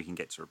you think we can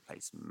get to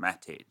replace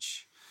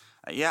Matic?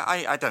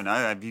 I don't know.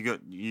 Have you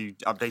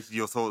updated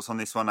your thoughts on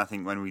this one? I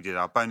think when we did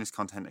our bonus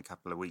content a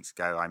couple of weeks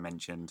ago, I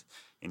mentioned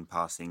in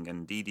passing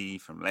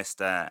Ndidi from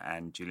Leicester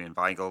and Julian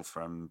Weigl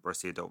from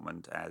Borussia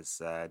Dortmund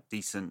as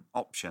decent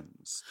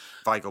options.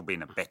 Weigl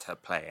being a better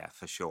player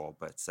for sure,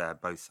 but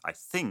both, I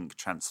think,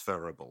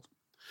 transferable.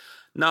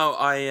 No,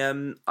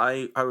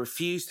 I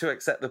refuse to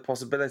accept the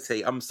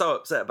possibility. I'm so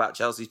upset about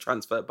Chelsea's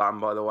transfer ban,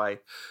 by the way,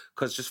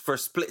 because just for a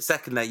split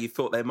second there, you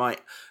thought they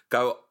might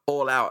go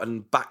all out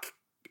and back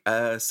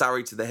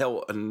Sarri to the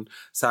hilt, and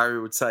Sarri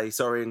would say,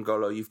 "Sorry,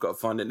 N'Golo, you've got to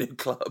find a new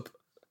club."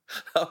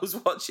 I was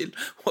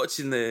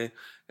watching the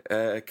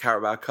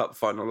Carabao Cup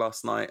final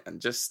last night, and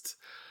just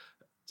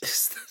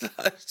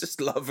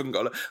love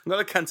N'Golo.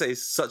 N'Golo Kante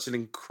is such an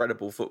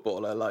incredible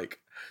footballer. Like,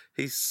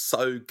 he's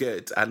so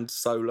good and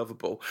so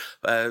lovable.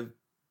 I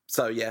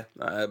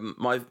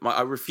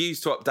refuse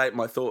to update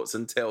my thoughts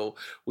until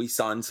we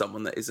sign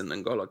someone that isn't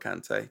N'Golo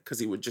Kante, because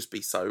he would just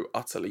be so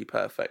utterly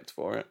perfect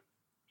for it.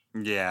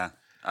 Yeah.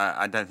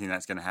 I don't think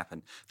that's going to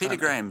happen. Peter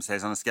Graham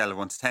says, on a scale of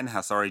 1 to 10, how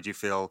sorry do you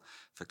feel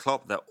for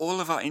Klopp that all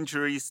of our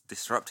injuries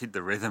disrupted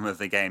the rhythm of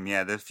the game?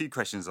 Yeah, there are a few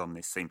questions on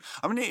this theme.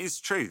 I mean, it is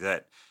true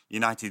that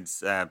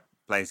United's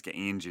players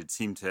getting injured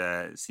seem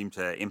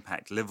to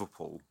impact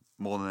Liverpool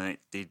more than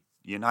it did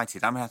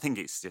United. I mean, I think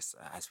it's just,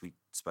 as we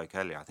spoke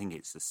earlier, I think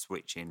it's the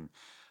switch in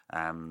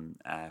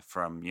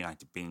from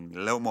United being a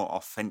little more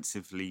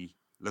offensively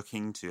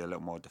looking to a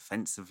little more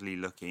defensively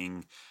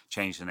looking,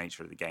 changed the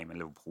nature of the game, and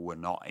Liverpool were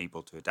not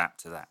able to adapt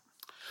to that.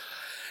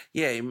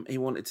 Yeah, he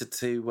wanted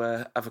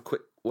to have a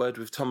quick word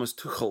with Thomas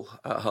Tuchel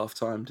at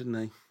half-time,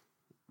 didn't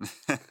he?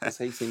 Because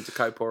he seemed to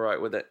cope all right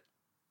with it.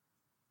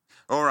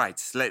 All right,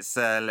 let's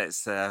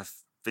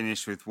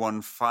finish with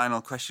one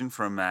final question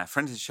from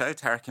friend of the show,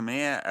 Tarek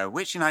Amir.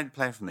 Which United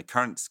player from the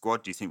current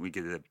squad do you think would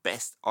give the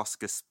best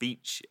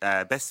speech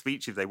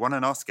if they won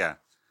an Oscar?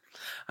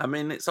 I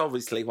mean, it's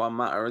obviously Juan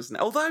Mata, isn't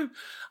it? Although,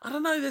 I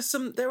don't know,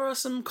 there are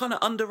some kind of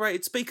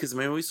underrated speakers. I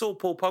mean, we saw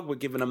Paul Pogba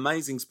give an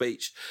amazing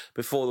speech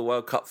before the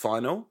World Cup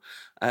final.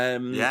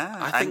 And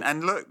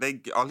look,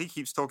 Ollie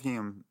keeps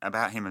talking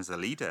about him as a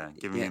leader,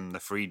 giving him the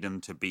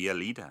freedom to be a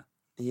leader.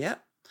 Yeah.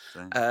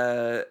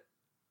 So.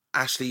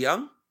 Ashley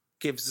Young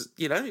gives,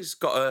 he's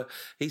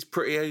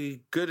pretty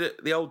good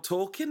at the old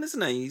talking,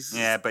 isn't he?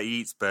 But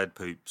he eats bird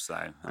poop, so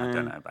I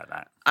don't know about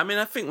that. I mean,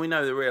 I think we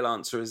know the real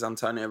answer is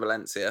Antonio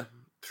Valencia.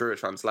 Through a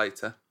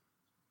translator.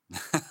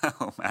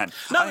 Oh, man.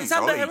 No, it's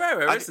Ander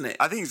Herrera, isn't it?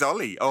 I think it's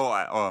Ollie.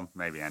 Or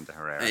maybe Ander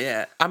Herrera.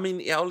 Yeah. I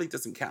mean, Ollie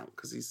doesn't count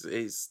because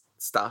he's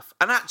stuff.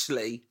 And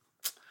actually,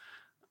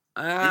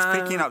 he's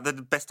picking up the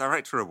Best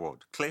Director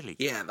award, clearly.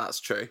 Yeah, that's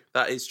true.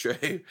 That is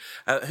true.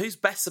 Who's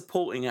Best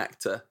Supporting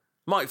Actor?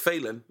 Mike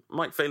Phelan.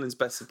 Mike Phelan's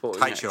Best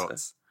Supporting Actor. Tight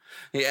shorts.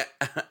 Yeah.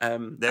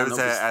 There was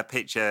a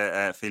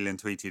picture Phelan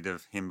tweeted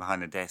of him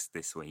behind a desk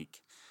this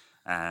week.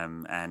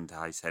 And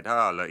I said,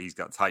 oh, look, he's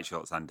got tight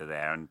shorts under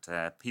there. And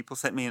people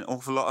sent me an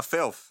awful lot of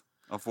filth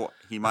of what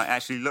he might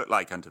actually look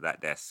like under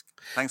that desk.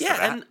 Thanks for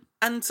that.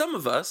 And some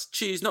of us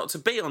choose not to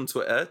be on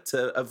Twitter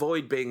to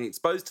avoid being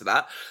exposed to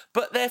that,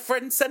 but their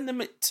friends send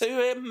them to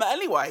him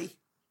anyway.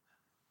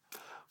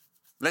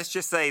 Let's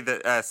just say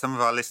that some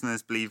of our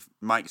listeners believe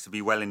Mike's to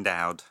be well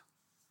endowed.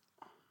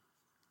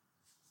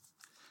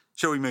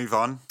 Shall we move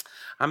on?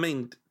 I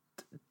mean,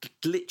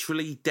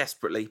 literally,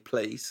 desperately,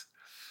 please.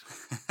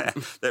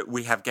 That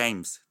we have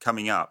games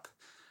coming up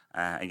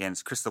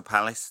against Crystal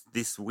Palace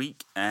this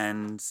week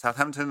and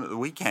Southampton at the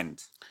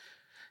weekend.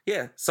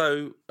 Yeah,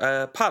 so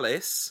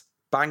Palace,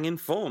 bang in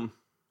form.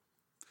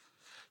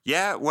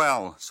 Yeah,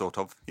 well, sort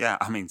of. Yeah,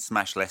 I mean,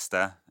 smash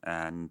Leicester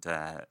and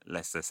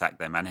Leicester sacked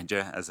their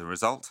manager as a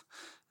result.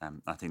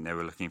 I think they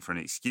were looking for an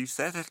excuse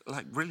there. They're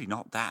really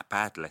not that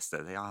bad,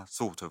 Leicester. They are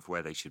sort of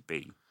where they should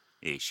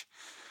be-ish.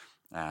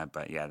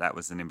 But yeah, that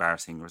was an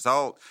embarrassing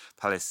result.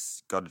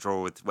 Palace got a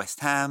draw with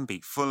West Ham,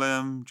 beat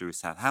Fulham, drew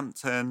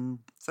Southampton.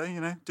 So,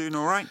 doing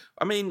all right.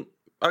 I mean,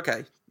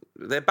 okay,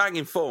 they're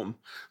banging form.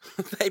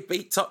 They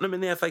beat Tottenham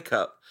in the FA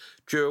Cup,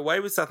 drew away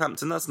with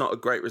Southampton. That's not a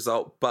great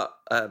result, but,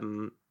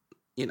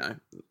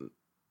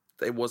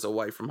 they was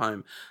away from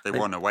home. They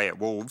won away at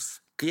Wolves.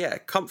 Yeah,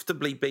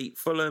 comfortably beat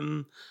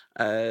Fulham.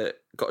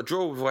 Got a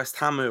draw with West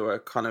Ham, who are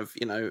kind of,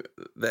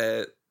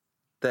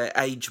 their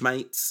age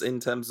mates in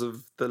terms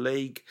of the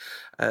league,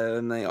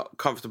 and they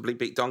comfortably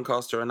beat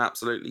Doncaster and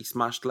absolutely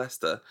smashed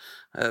Leicester.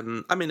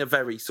 I mean, a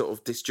very sort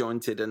of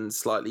disjointed and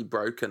slightly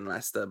broken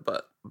Leicester,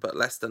 but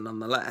Leicester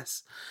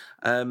nonetheless.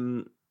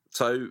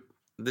 So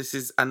this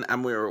is,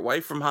 and we're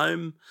away from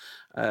home,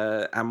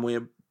 and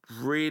we're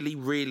really,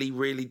 really,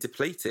 really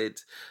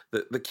depleted.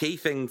 The key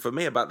thing for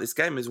me about this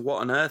game is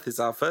what on earth is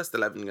our first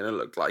 11 going to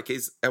look like?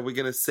 Are we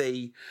going to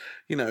see,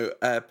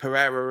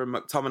 Pereira and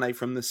McTominay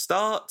from the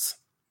start?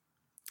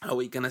 Are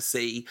we going to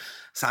see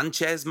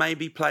Sanchez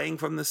maybe playing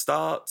from the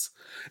start?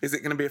 Is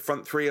it going to be a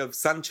front three of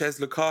Sanchez,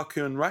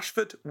 Lukaku and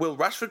Rashford? Will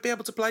Rashford be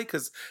able to play?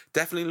 Because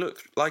definitely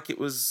looked like it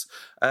was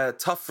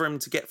tough for him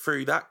to get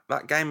through that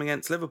game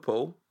against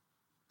Liverpool.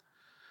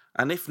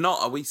 And if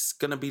not, are we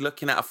going to be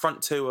looking at a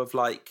front two of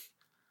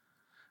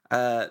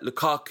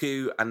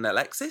Lukaku and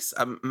Alexis?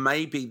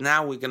 Maybe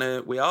now we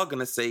are going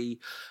to see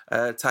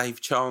Tahith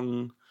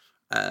Chong.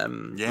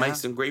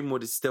 Mason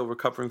Greenwood is still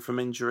recovering from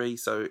injury,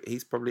 so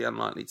he's probably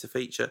unlikely to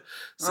feature.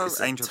 So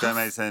Angel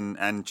Gomez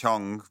and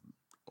Chong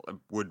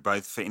would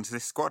both fit into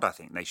this squad. I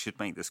think they should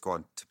make the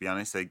squad, to be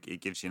honest. It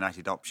gives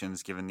United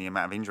options given the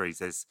amount of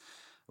injuries.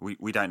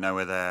 We don't know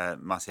whether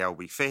Martial will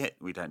be fit.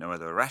 We don't know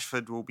whether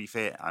Rashford will be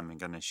fit. I'm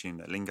going to assume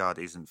that Lingard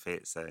isn't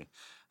fit, so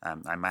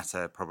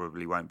Mata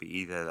probably won't be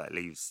either. That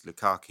leaves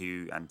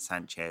Lukaku and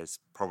Sanchez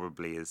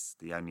probably as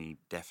the only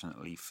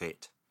definitely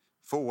fit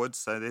forward,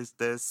 so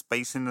there's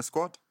space in the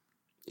squad.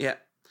 Yeah,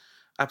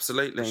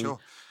 absolutely. For sure.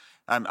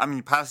 I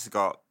mean, Palace have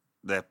got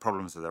their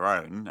problems of their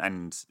own,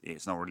 and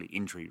it's not really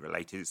injury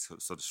related. It's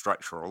sort of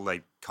structural.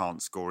 They can't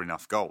score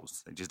enough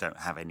goals. They just don't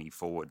have any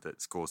forward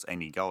that scores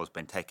any goals.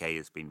 Benteke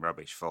has been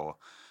rubbish for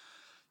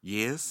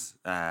years.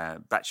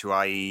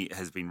 Batshuayi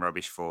has been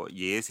rubbish for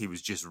years. He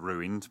was just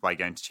ruined by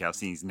going to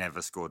Chelsea. He's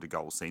never scored a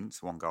goal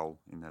since. One goal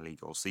in the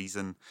league all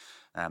season.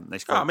 They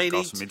scored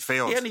goals from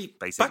midfield,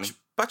 basically.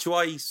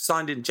 Batshuayi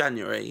signed in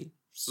January.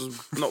 So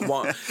not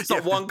one. It's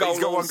not one goal.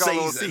 He's got one goal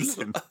all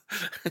season.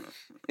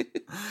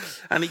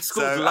 And he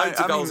scored loads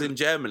of goals in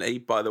Germany,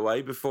 by the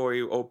way,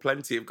 or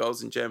plenty of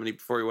goals in Germany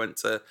before he went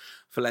to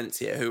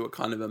Valencia, who were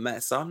kind of a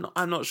mess. So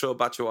I'm not sure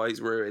Batshuayi's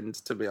ruined,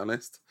 to be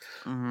honest.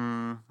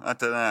 I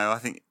don't know. I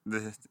think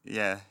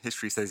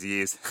history says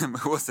he is.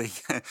 We'll see.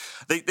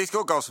 They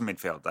scored goals from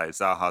midfield though.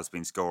 Zaha's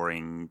been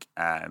scoring.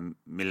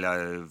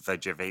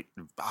 Milovajevic.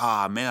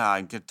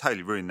 I could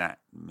totally ruin that.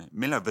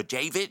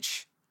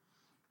 Milovajevic.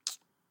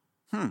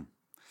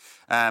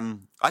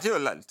 I do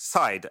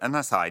an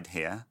aside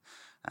here,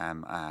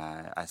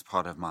 as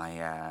part of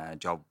my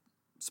job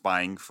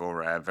spying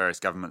for various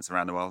governments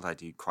around the world. I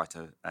do quite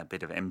a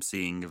bit of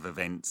emceeing of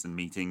events and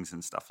meetings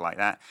and stuff like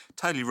that.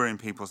 Totally ruin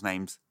people's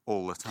names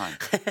all the time.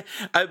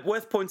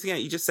 Worth pointing out,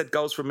 you just said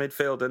goals from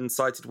midfield and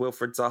cited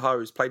Wilfried Zaha,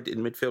 who's played in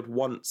midfield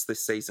once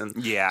this season.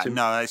 Yeah,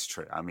 no, that's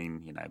true. I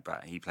mean,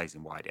 but he plays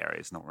in wide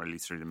areas, not really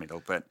through the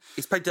middle. But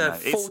he's played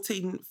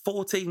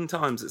 14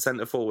 times at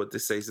centre forward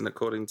this season,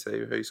 according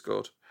to Who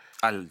Scored.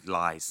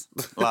 Lies.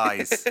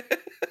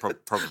 Probably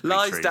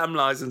lies, true. Damn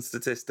lies and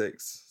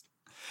statistics.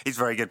 He's a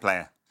very good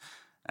player,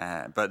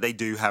 but they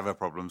do have a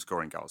problem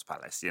scoring goals,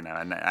 Palace.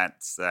 And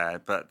that's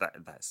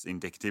that's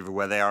indicative of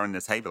where they are in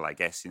the table, I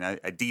guess.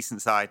 A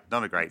decent side,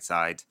 not a great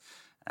side.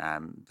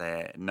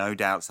 There, no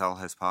doubt,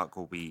 Selhurst Park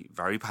will be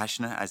very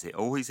passionate, as it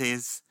always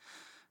is,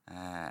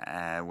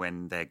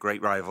 when their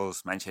great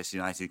rivals, Manchester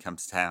United, come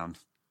to town.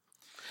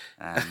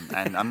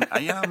 And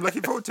I'm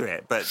looking forward to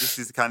it. But this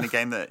is the kind of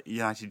game that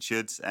United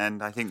should,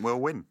 and I think will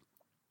win.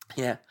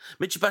 Yeah.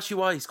 Michy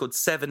Batshuayi scored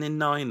 7 in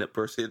 9 at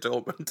Borussia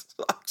Dortmund.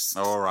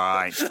 All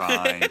right,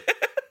 fine.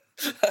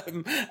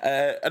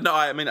 No,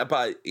 I mean,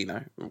 but,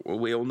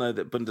 we all know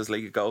that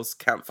Bundesliga goals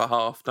count for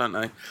half, don't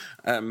they?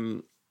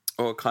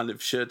 Or kind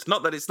of should.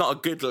 Not that it's not a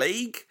good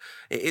league.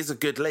 It is a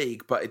good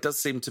league, but it does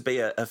seem to be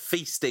a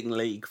feasting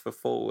league for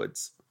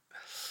forwards.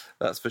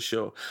 That's for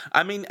sure.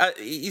 I mean,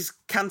 it's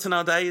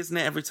Cantona Day, isn't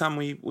it? Every time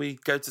we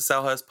go to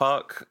Selhurst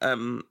Park,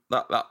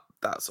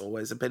 that's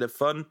always a bit of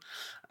fun.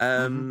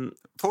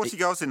 40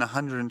 goals in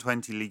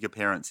 120 league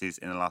appearances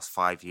in the last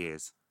 5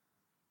 years.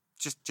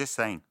 Just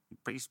saying.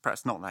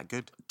 Perhaps not that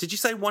good. Did you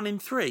say 1 in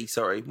 3?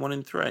 Sorry, 1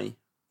 in 3?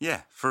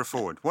 Yeah, for a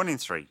forward. 1 in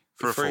 3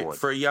 for a forward.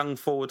 For a young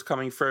forward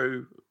coming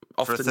through.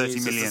 For a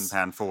 £30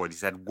 million forward,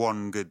 he's had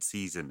one good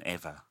season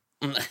ever.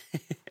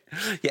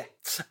 Yeah.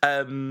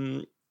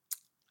 The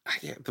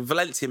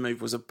Valencia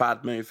move was a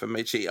bad move for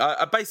Michy.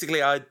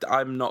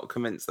 I'm not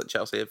convinced that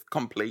Chelsea have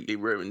completely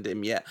ruined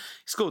him yet.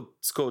 He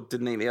scored,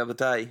 didn't he, the other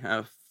day?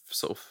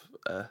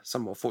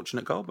 Somewhat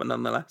fortunate goal, but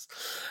nonetheless.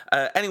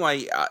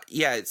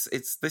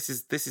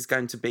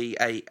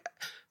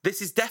 This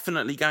is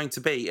definitely going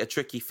to be a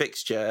tricky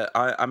fixture.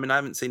 I mean, I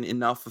haven't seen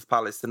enough of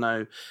Palace to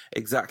know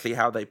exactly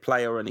how they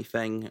play or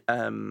anything,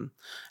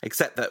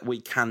 except that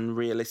we can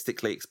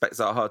realistically expect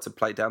Zaha to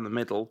play down the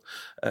middle,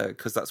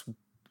 because that's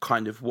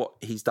kind of what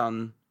he's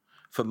done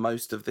for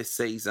most of this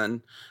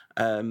season.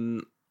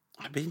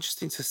 It'd be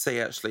interesting to see,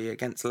 actually,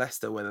 against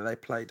Leicester, whether they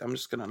played... I'm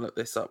just going to look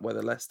this up,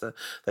 whether Leicester...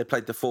 They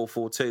played the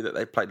 4-4-2 that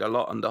they played a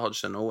lot under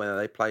Hodgson, or whether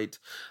they played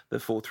the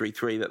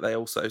 4-3-3 that they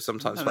also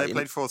sometimes play. They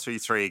played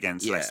 4-3-3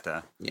 against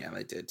Leicester. Yeah,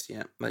 they did.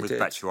 Yeah, with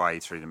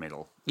Batshuayi through the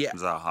middle. Yeah.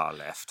 Zaha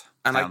left.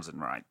 And Townsend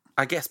right.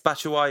 I guess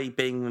Batshuayi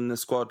being in the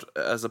squad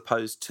as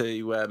opposed to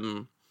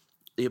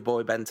your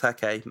boy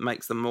Benteke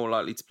makes them more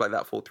likely to play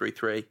that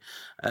 4-3-3,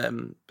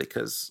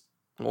 because...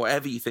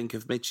 Whatever you think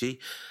of Michy,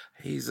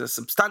 he's a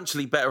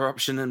substantially better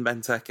option than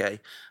Benteke,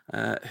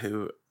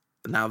 who...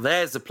 Now,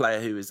 there's a player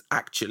who is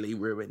actually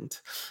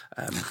ruined,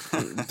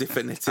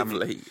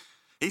 definitively. I mean,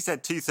 he's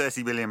had 2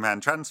 £30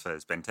 million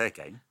transfers,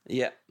 Benteke.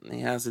 Yeah,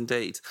 he has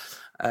indeed.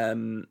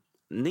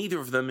 Neither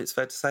of them, it's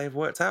fair to say, have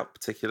worked out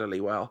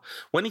particularly well.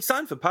 When he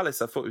signed for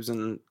Palace, I thought he was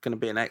going to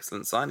be an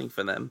excellent signing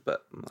for them,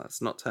 but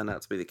that's not turned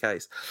out to be the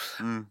case.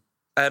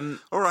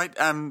 All right,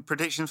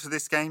 predictions for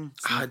this game?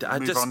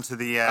 Move on to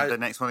the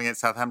next one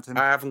against Southampton.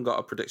 I haven't got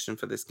a prediction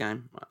for this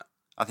game.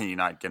 I think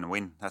United are going to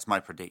win. That's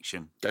my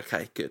prediction.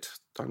 Okay, good.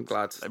 I'm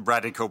glad. A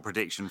radical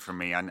prediction from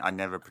me. I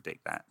never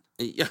predict that.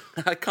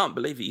 I can't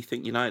believe you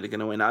think United are going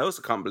to win. I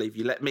also can't believe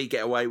you let me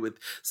get away with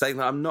saying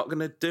that I'm not going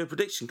to do a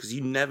prediction, because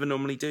you never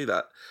normally do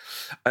that.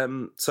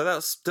 So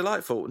that's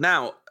delightful.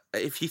 Now,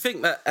 if you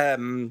think that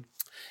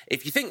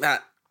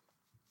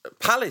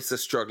Palace are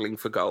struggling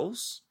for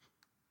goals...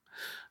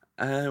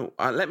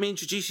 let me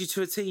introduce you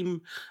to a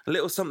team, a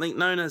little something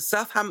known as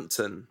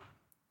Southampton.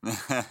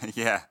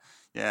 Yeah.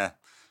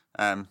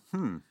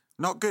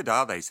 Not good,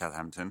 are they,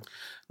 Southampton?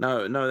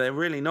 No, they're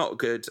really not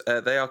good.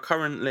 They are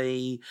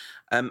currently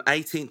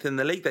 18th in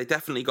the league. They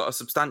definitely got a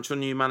substantial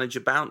new manager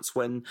bounce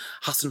when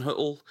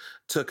Hasenhüttl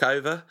took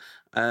over.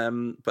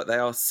 But they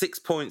are 6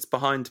 points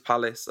behind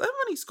Palace. They've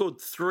only scored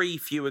 3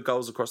 fewer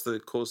goals across the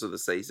course of the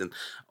season.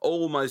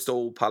 Almost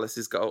all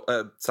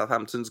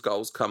Southampton's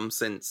goals come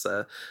since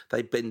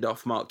they binned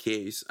off Mark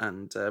Hughes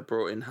and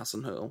brought in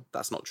Hasenhüttl.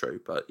 That's not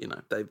true, but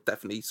they've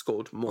definitely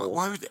scored more.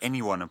 Why would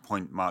anyone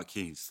appoint Mark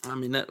Hughes? I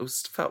mean, it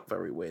felt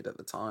very weird at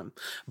the time.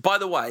 By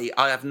the way,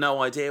 I have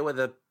no idea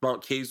whether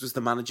Mark Hughes was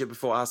the manager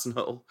before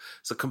Hasenhüttl.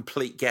 It's a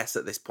complete guess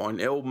at this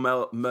point. It all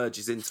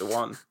merges into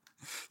one.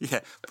 Yeah,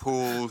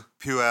 Paul,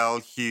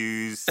 Puel,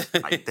 Hughes,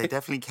 they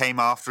definitely came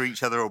after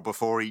each other or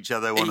before each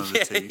other, one of the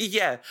two.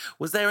 Yeah.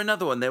 Was there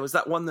another one? There was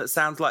that one that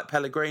sounds like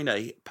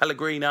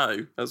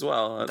Pellegrino as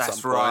well.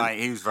 That's right.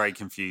 He was very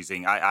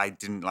confusing. I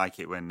didn't like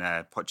it when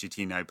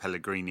Pochettino,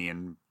 Pellegrini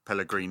and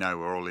Pellegrino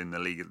were all in the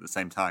league at the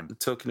same time.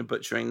 Talking of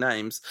butchering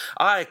names,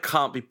 I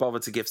can't be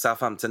bothered to give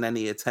Southampton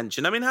any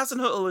attention. I mean,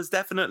 Hasenhüttl has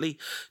definitely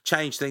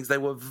changed things. They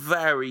were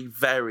very,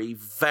 very,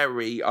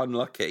 very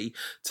unlucky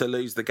to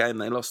lose the game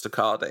they lost to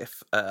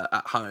Cardiff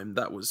at home.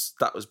 That was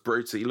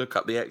brutal. You look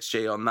up the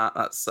XG on that.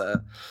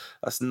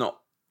 That's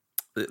not.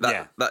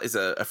 That is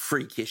a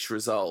freakish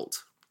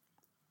result.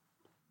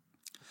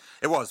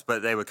 It was,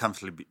 but they were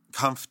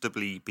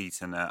comfortably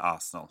beaten at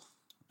Arsenal.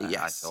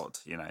 Yes. I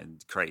thought,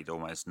 created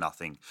almost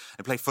nothing.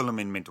 They play Fulham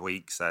in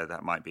midweek, so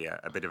that might be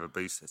a bit of a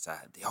boost. It's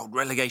the old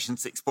relegation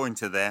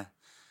 6-pointer there.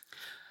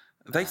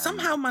 They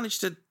somehow managed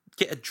to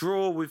get a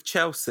draw with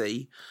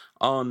Chelsea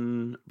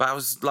but it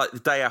was like the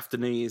day after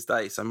New Year's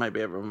Day, so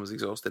maybe everyone was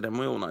exhausted, and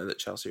we all know that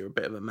Chelsea are a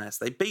bit of a mess.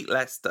 They beat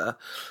Leicester,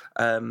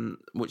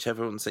 which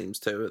everyone seems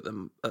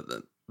to at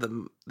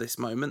this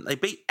moment. They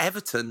beat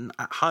Everton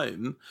at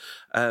home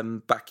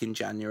back in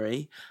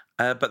January.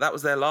 But that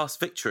was their last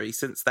victory.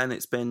 Since then,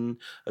 it's been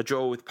a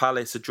draw with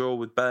Palace, a draw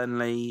with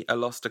Burnley, a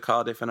loss to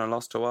Cardiff and a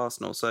loss to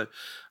Arsenal. So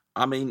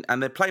I mean,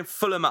 and they're playing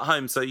Fulham at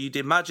home, so you'd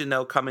imagine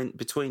they'll come in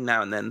between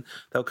now and then.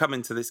 They'll come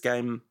into this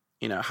game,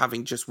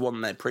 having just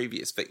won their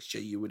previous fixture.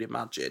 You would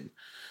imagine.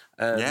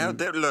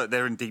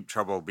 They're in deep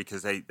trouble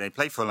because they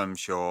play Fulham,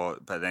 sure,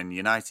 but then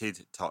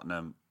United,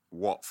 Tottenham,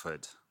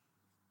 Watford,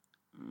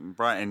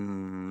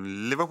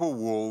 Brighton, Liverpool,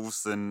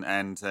 Wolves, and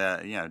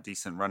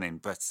decent running,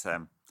 but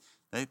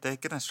they're going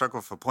to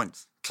struggle for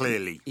points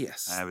clearly.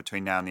 Yes,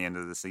 between now and the end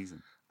of the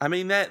season. I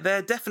mean,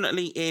 they're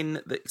definitely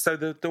in.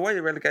 The way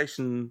the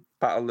relegation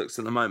battle looks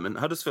at the moment,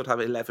 Huddersfield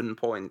have 11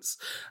 points,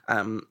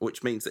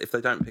 which means that if they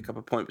don't pick up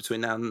a point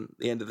between now and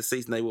the end of the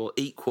season, they will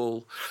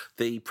equal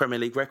the Premier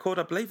League record.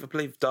 I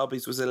believe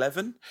Derby's was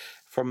 11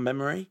 from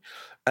memory.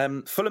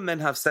 Fulham then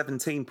have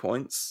 17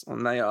 points,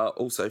 and they are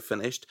also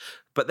finished.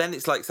 But then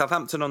it's like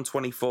Southampton on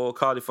 24,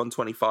 Cardiff on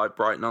 25,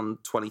 Brighton on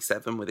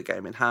 27 with a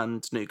game in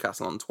hand,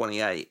 Newcastle on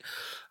 28,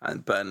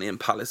 and Burnley and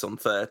Palace on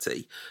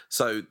 30.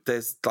 So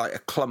there's like a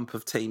clump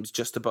of teams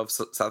just above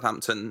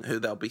Southampton who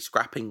they'll be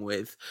scrapping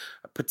with.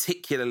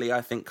 Particularly,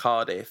 I think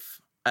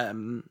Cardiff.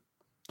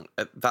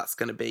 That's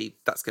going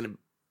to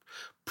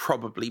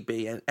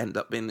probably end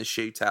up being the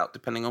shootout,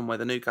 depending on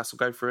whether Newcastle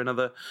go through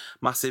another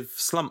massive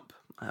slump.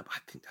 I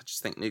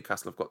just think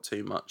Newcastle have got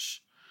too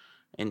much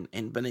in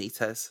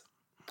Benitez.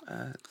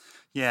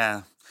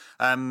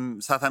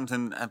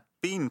 Southampton have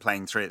been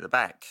playing three at the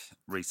back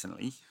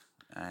recently,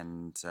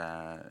 and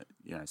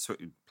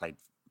played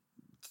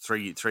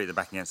three at the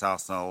back against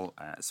Arsenal.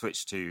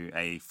 Switched to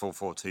a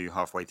 4-4-2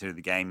 halfway through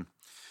the game.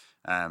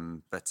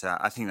 But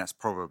I think that's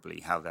probably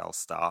how they'll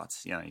start.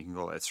 You can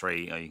call it a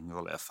 3 or you can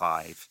call it a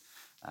 5.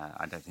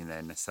 I don't think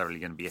they're necessarily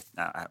going to be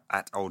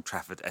at Old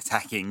Trafford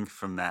attacking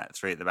from that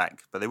 3 at the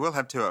back. But they will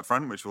have 2 up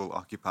front, which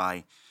will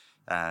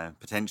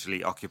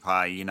potentially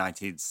occupy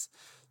United's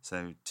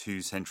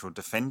 2 central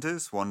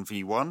defenders,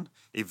 1v1,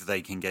 if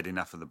they can get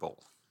enough of the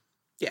ball.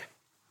 Yeah.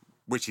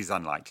 Which is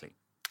unlikely.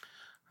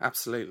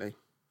 Absolutely.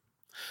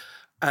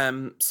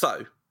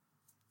 So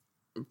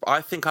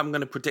I think I'm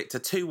going to predict a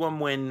 2-1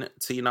 win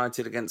to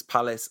United against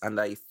Palace and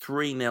a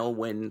 3-0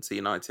 win to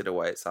United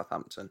away at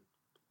Southampton.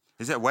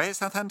 Is it away at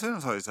Southampton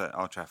or is it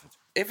Old Trafford?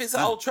 If it's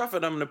at Old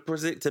Trafford, I'm going to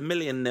predict a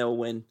 1,000,000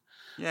 win.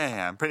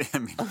 Yeah, I'm pretty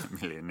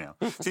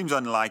 1,000,000 Seems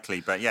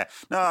unlikely, but yeah.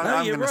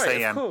 I'm you're going to right,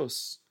 say of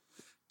course.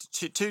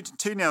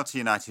 2-0 to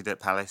United at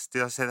Palace.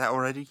 Did I say that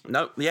already?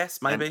 No,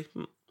 yes, maybe.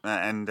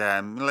 And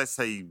let's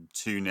say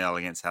 2-0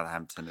 against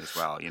Southampton as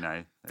well,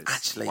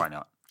 Actually, why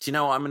not? Do you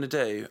know what I'm going to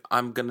do?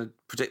 I'm going to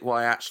predict what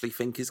I actually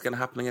think is going to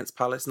happen against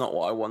Palace, not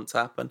what I want to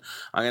happen.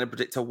 I'm going to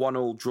predict a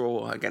 1-1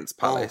 draw against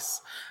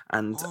Palace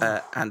and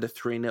a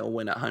 3-0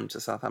 win at home to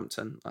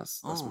Southampton.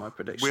 That's my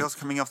prediction. Wheels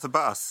coming off the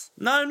bus?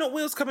 No, not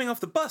wheels coming off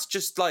the bus.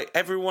 Just like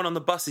everyone on the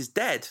bus is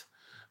dead.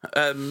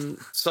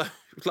 So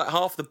like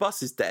half the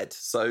bus is dead.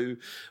 So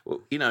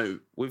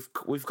we've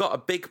got a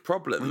big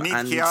problem. We need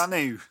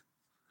Keanu.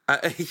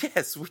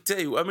 Yes, we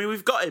do. I mean,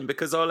 we've got him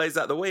because Ole's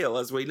at the wheel,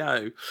 as we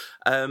know.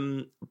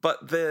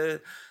 But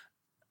the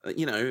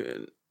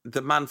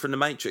man from the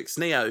Matrix,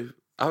 Neo,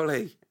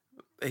 Ole,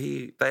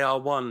 they are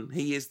one.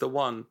 He is the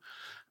one.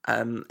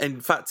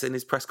 In fact, in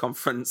his press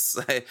conference,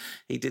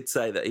 he did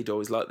say that he'd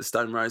always liked the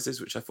Stone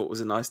Roses, which I thought was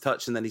a nice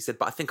touch. And then he said,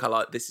 but I think I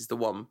like This Is the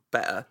One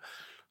better.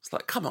 It's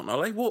like, come on,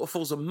 Ole,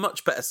 Waterfall's a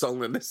much better song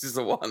than This Is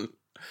the One.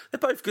 They're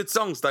both good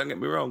songs, don't get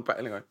me wrong. But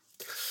anyway.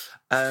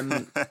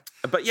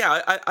 But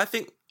yeah, I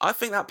think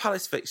that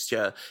Palace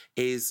fixture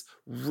is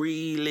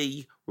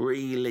really,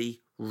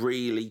 really,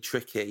 really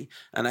tricky.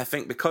 And I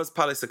think because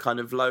Palace are kind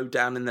of low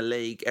down in the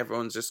league,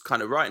 everyone's just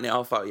kind of writing it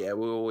off. Oh yeah,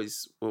 we'll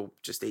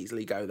just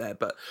easily go there.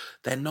 But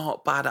they're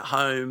not bad at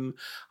home.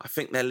 I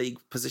think their league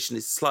position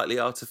is slightly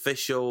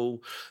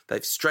artificial.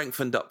 They've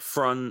strengthened up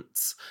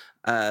front.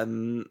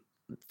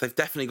 They've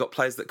definitely got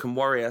players that can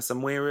worry us,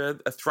 and we're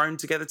a thrown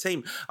together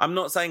team. I'm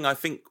not saying I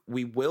think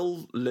we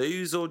will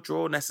lose or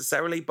draw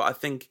necessarily, but I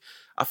think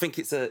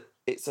it's a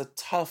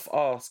tough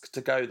ask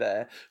to go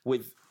there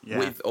with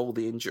all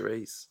the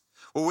injuries.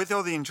 Well, with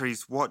all the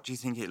injuries, what do you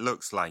think it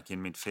looks like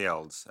in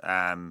midfield?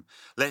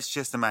 Let's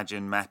just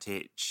imagine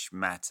Matic,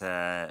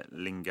 Mata,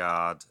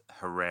 Lingard,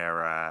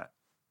 Herrera,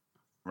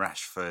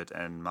 Rashford,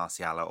 and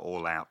Martial are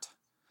all out.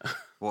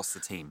 What's the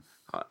team?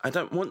 I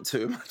don't want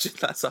to imagine.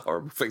 That's a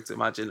horrible thing to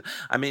imagine.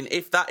 I mean,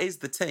 if that is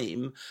the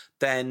team,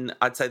 then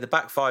I'd say the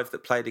back 5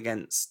 that played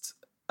against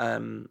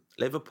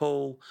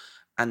Liverpool,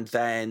 and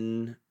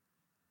then,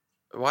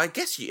 well, I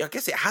guess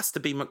it has to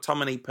be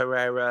McTominay,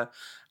 Pereira,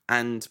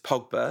 and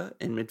Pogba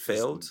in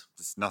midfield.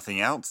 There's nothing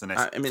else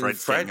unless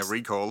Fred's getting a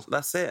recall.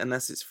 That's it,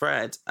 unless it's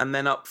Fred. And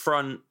then up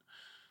front,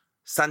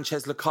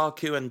 Sanchez,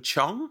 Lukaku, and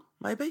Chong,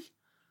 maybe?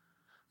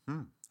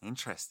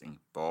 Interesting.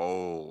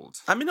 Bold.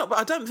 I mean, but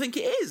I don't think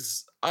it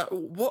is.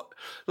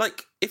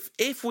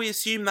 If we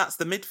assume that's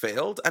the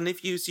midfield, and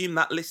if you assume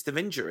that list of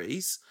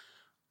injuries,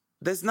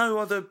 there's no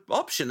other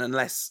option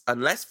unless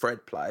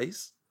Fred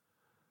plays.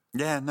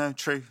 Yeah, no,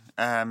 true.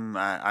 I'm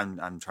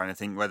trying to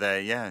think whether,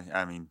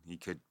 I mean, he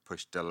could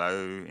push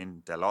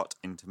Dalot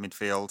into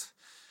midfield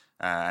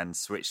and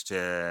switch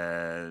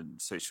to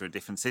a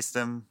different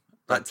system.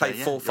 Like play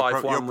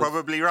 4-5-1. You're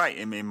probably right.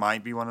 It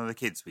might be one of the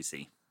kids we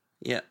see.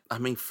 Yeah, I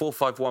mean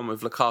 4-5-1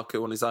 with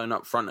Lukaku on his own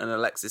up front and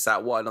Alexis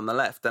out wide on the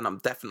left, then I'm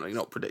definitely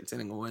not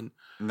predicting a win.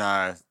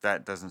 No,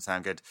 that doesn't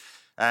sound good.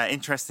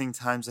 Interesting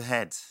times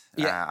ahead.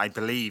 Yeah. I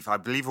believe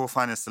we'll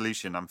find a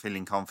solution. I'm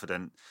feeling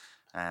confident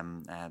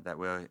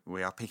that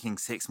we are picking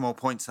 6 more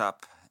points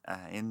up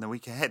in the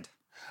week ahead.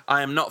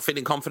 I am not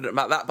feeling confident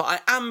about that, but I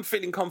am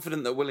feeling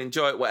confident that we'll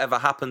enjoy it whatever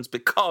happens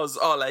because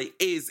Ole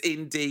is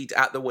indeed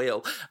at the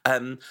wheel.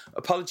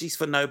 Apologies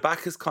for no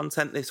backers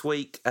content this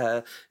week.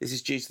 This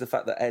is due to the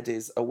fact that Ed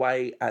is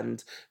away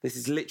and this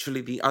is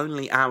literally the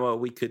only hour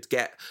we could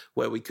get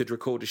where we could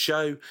record a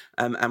show,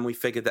 and we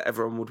figured that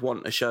everyone would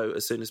want a show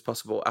as soon as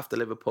possible after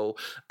Liverpool.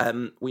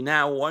 We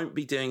now won't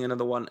be doing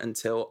another one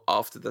until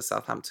after the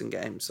Southampton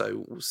game,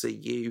 so we'll see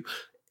you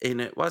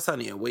it's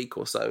only a week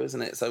or so,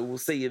 isn't it? So we'll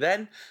see you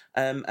then.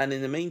 And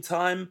in the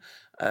meantime,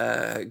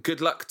 good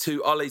luck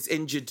to Ole's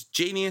injured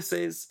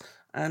geniuses,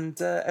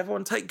 and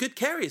everyone take good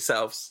care of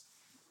yourselves.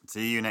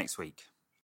 See you next week.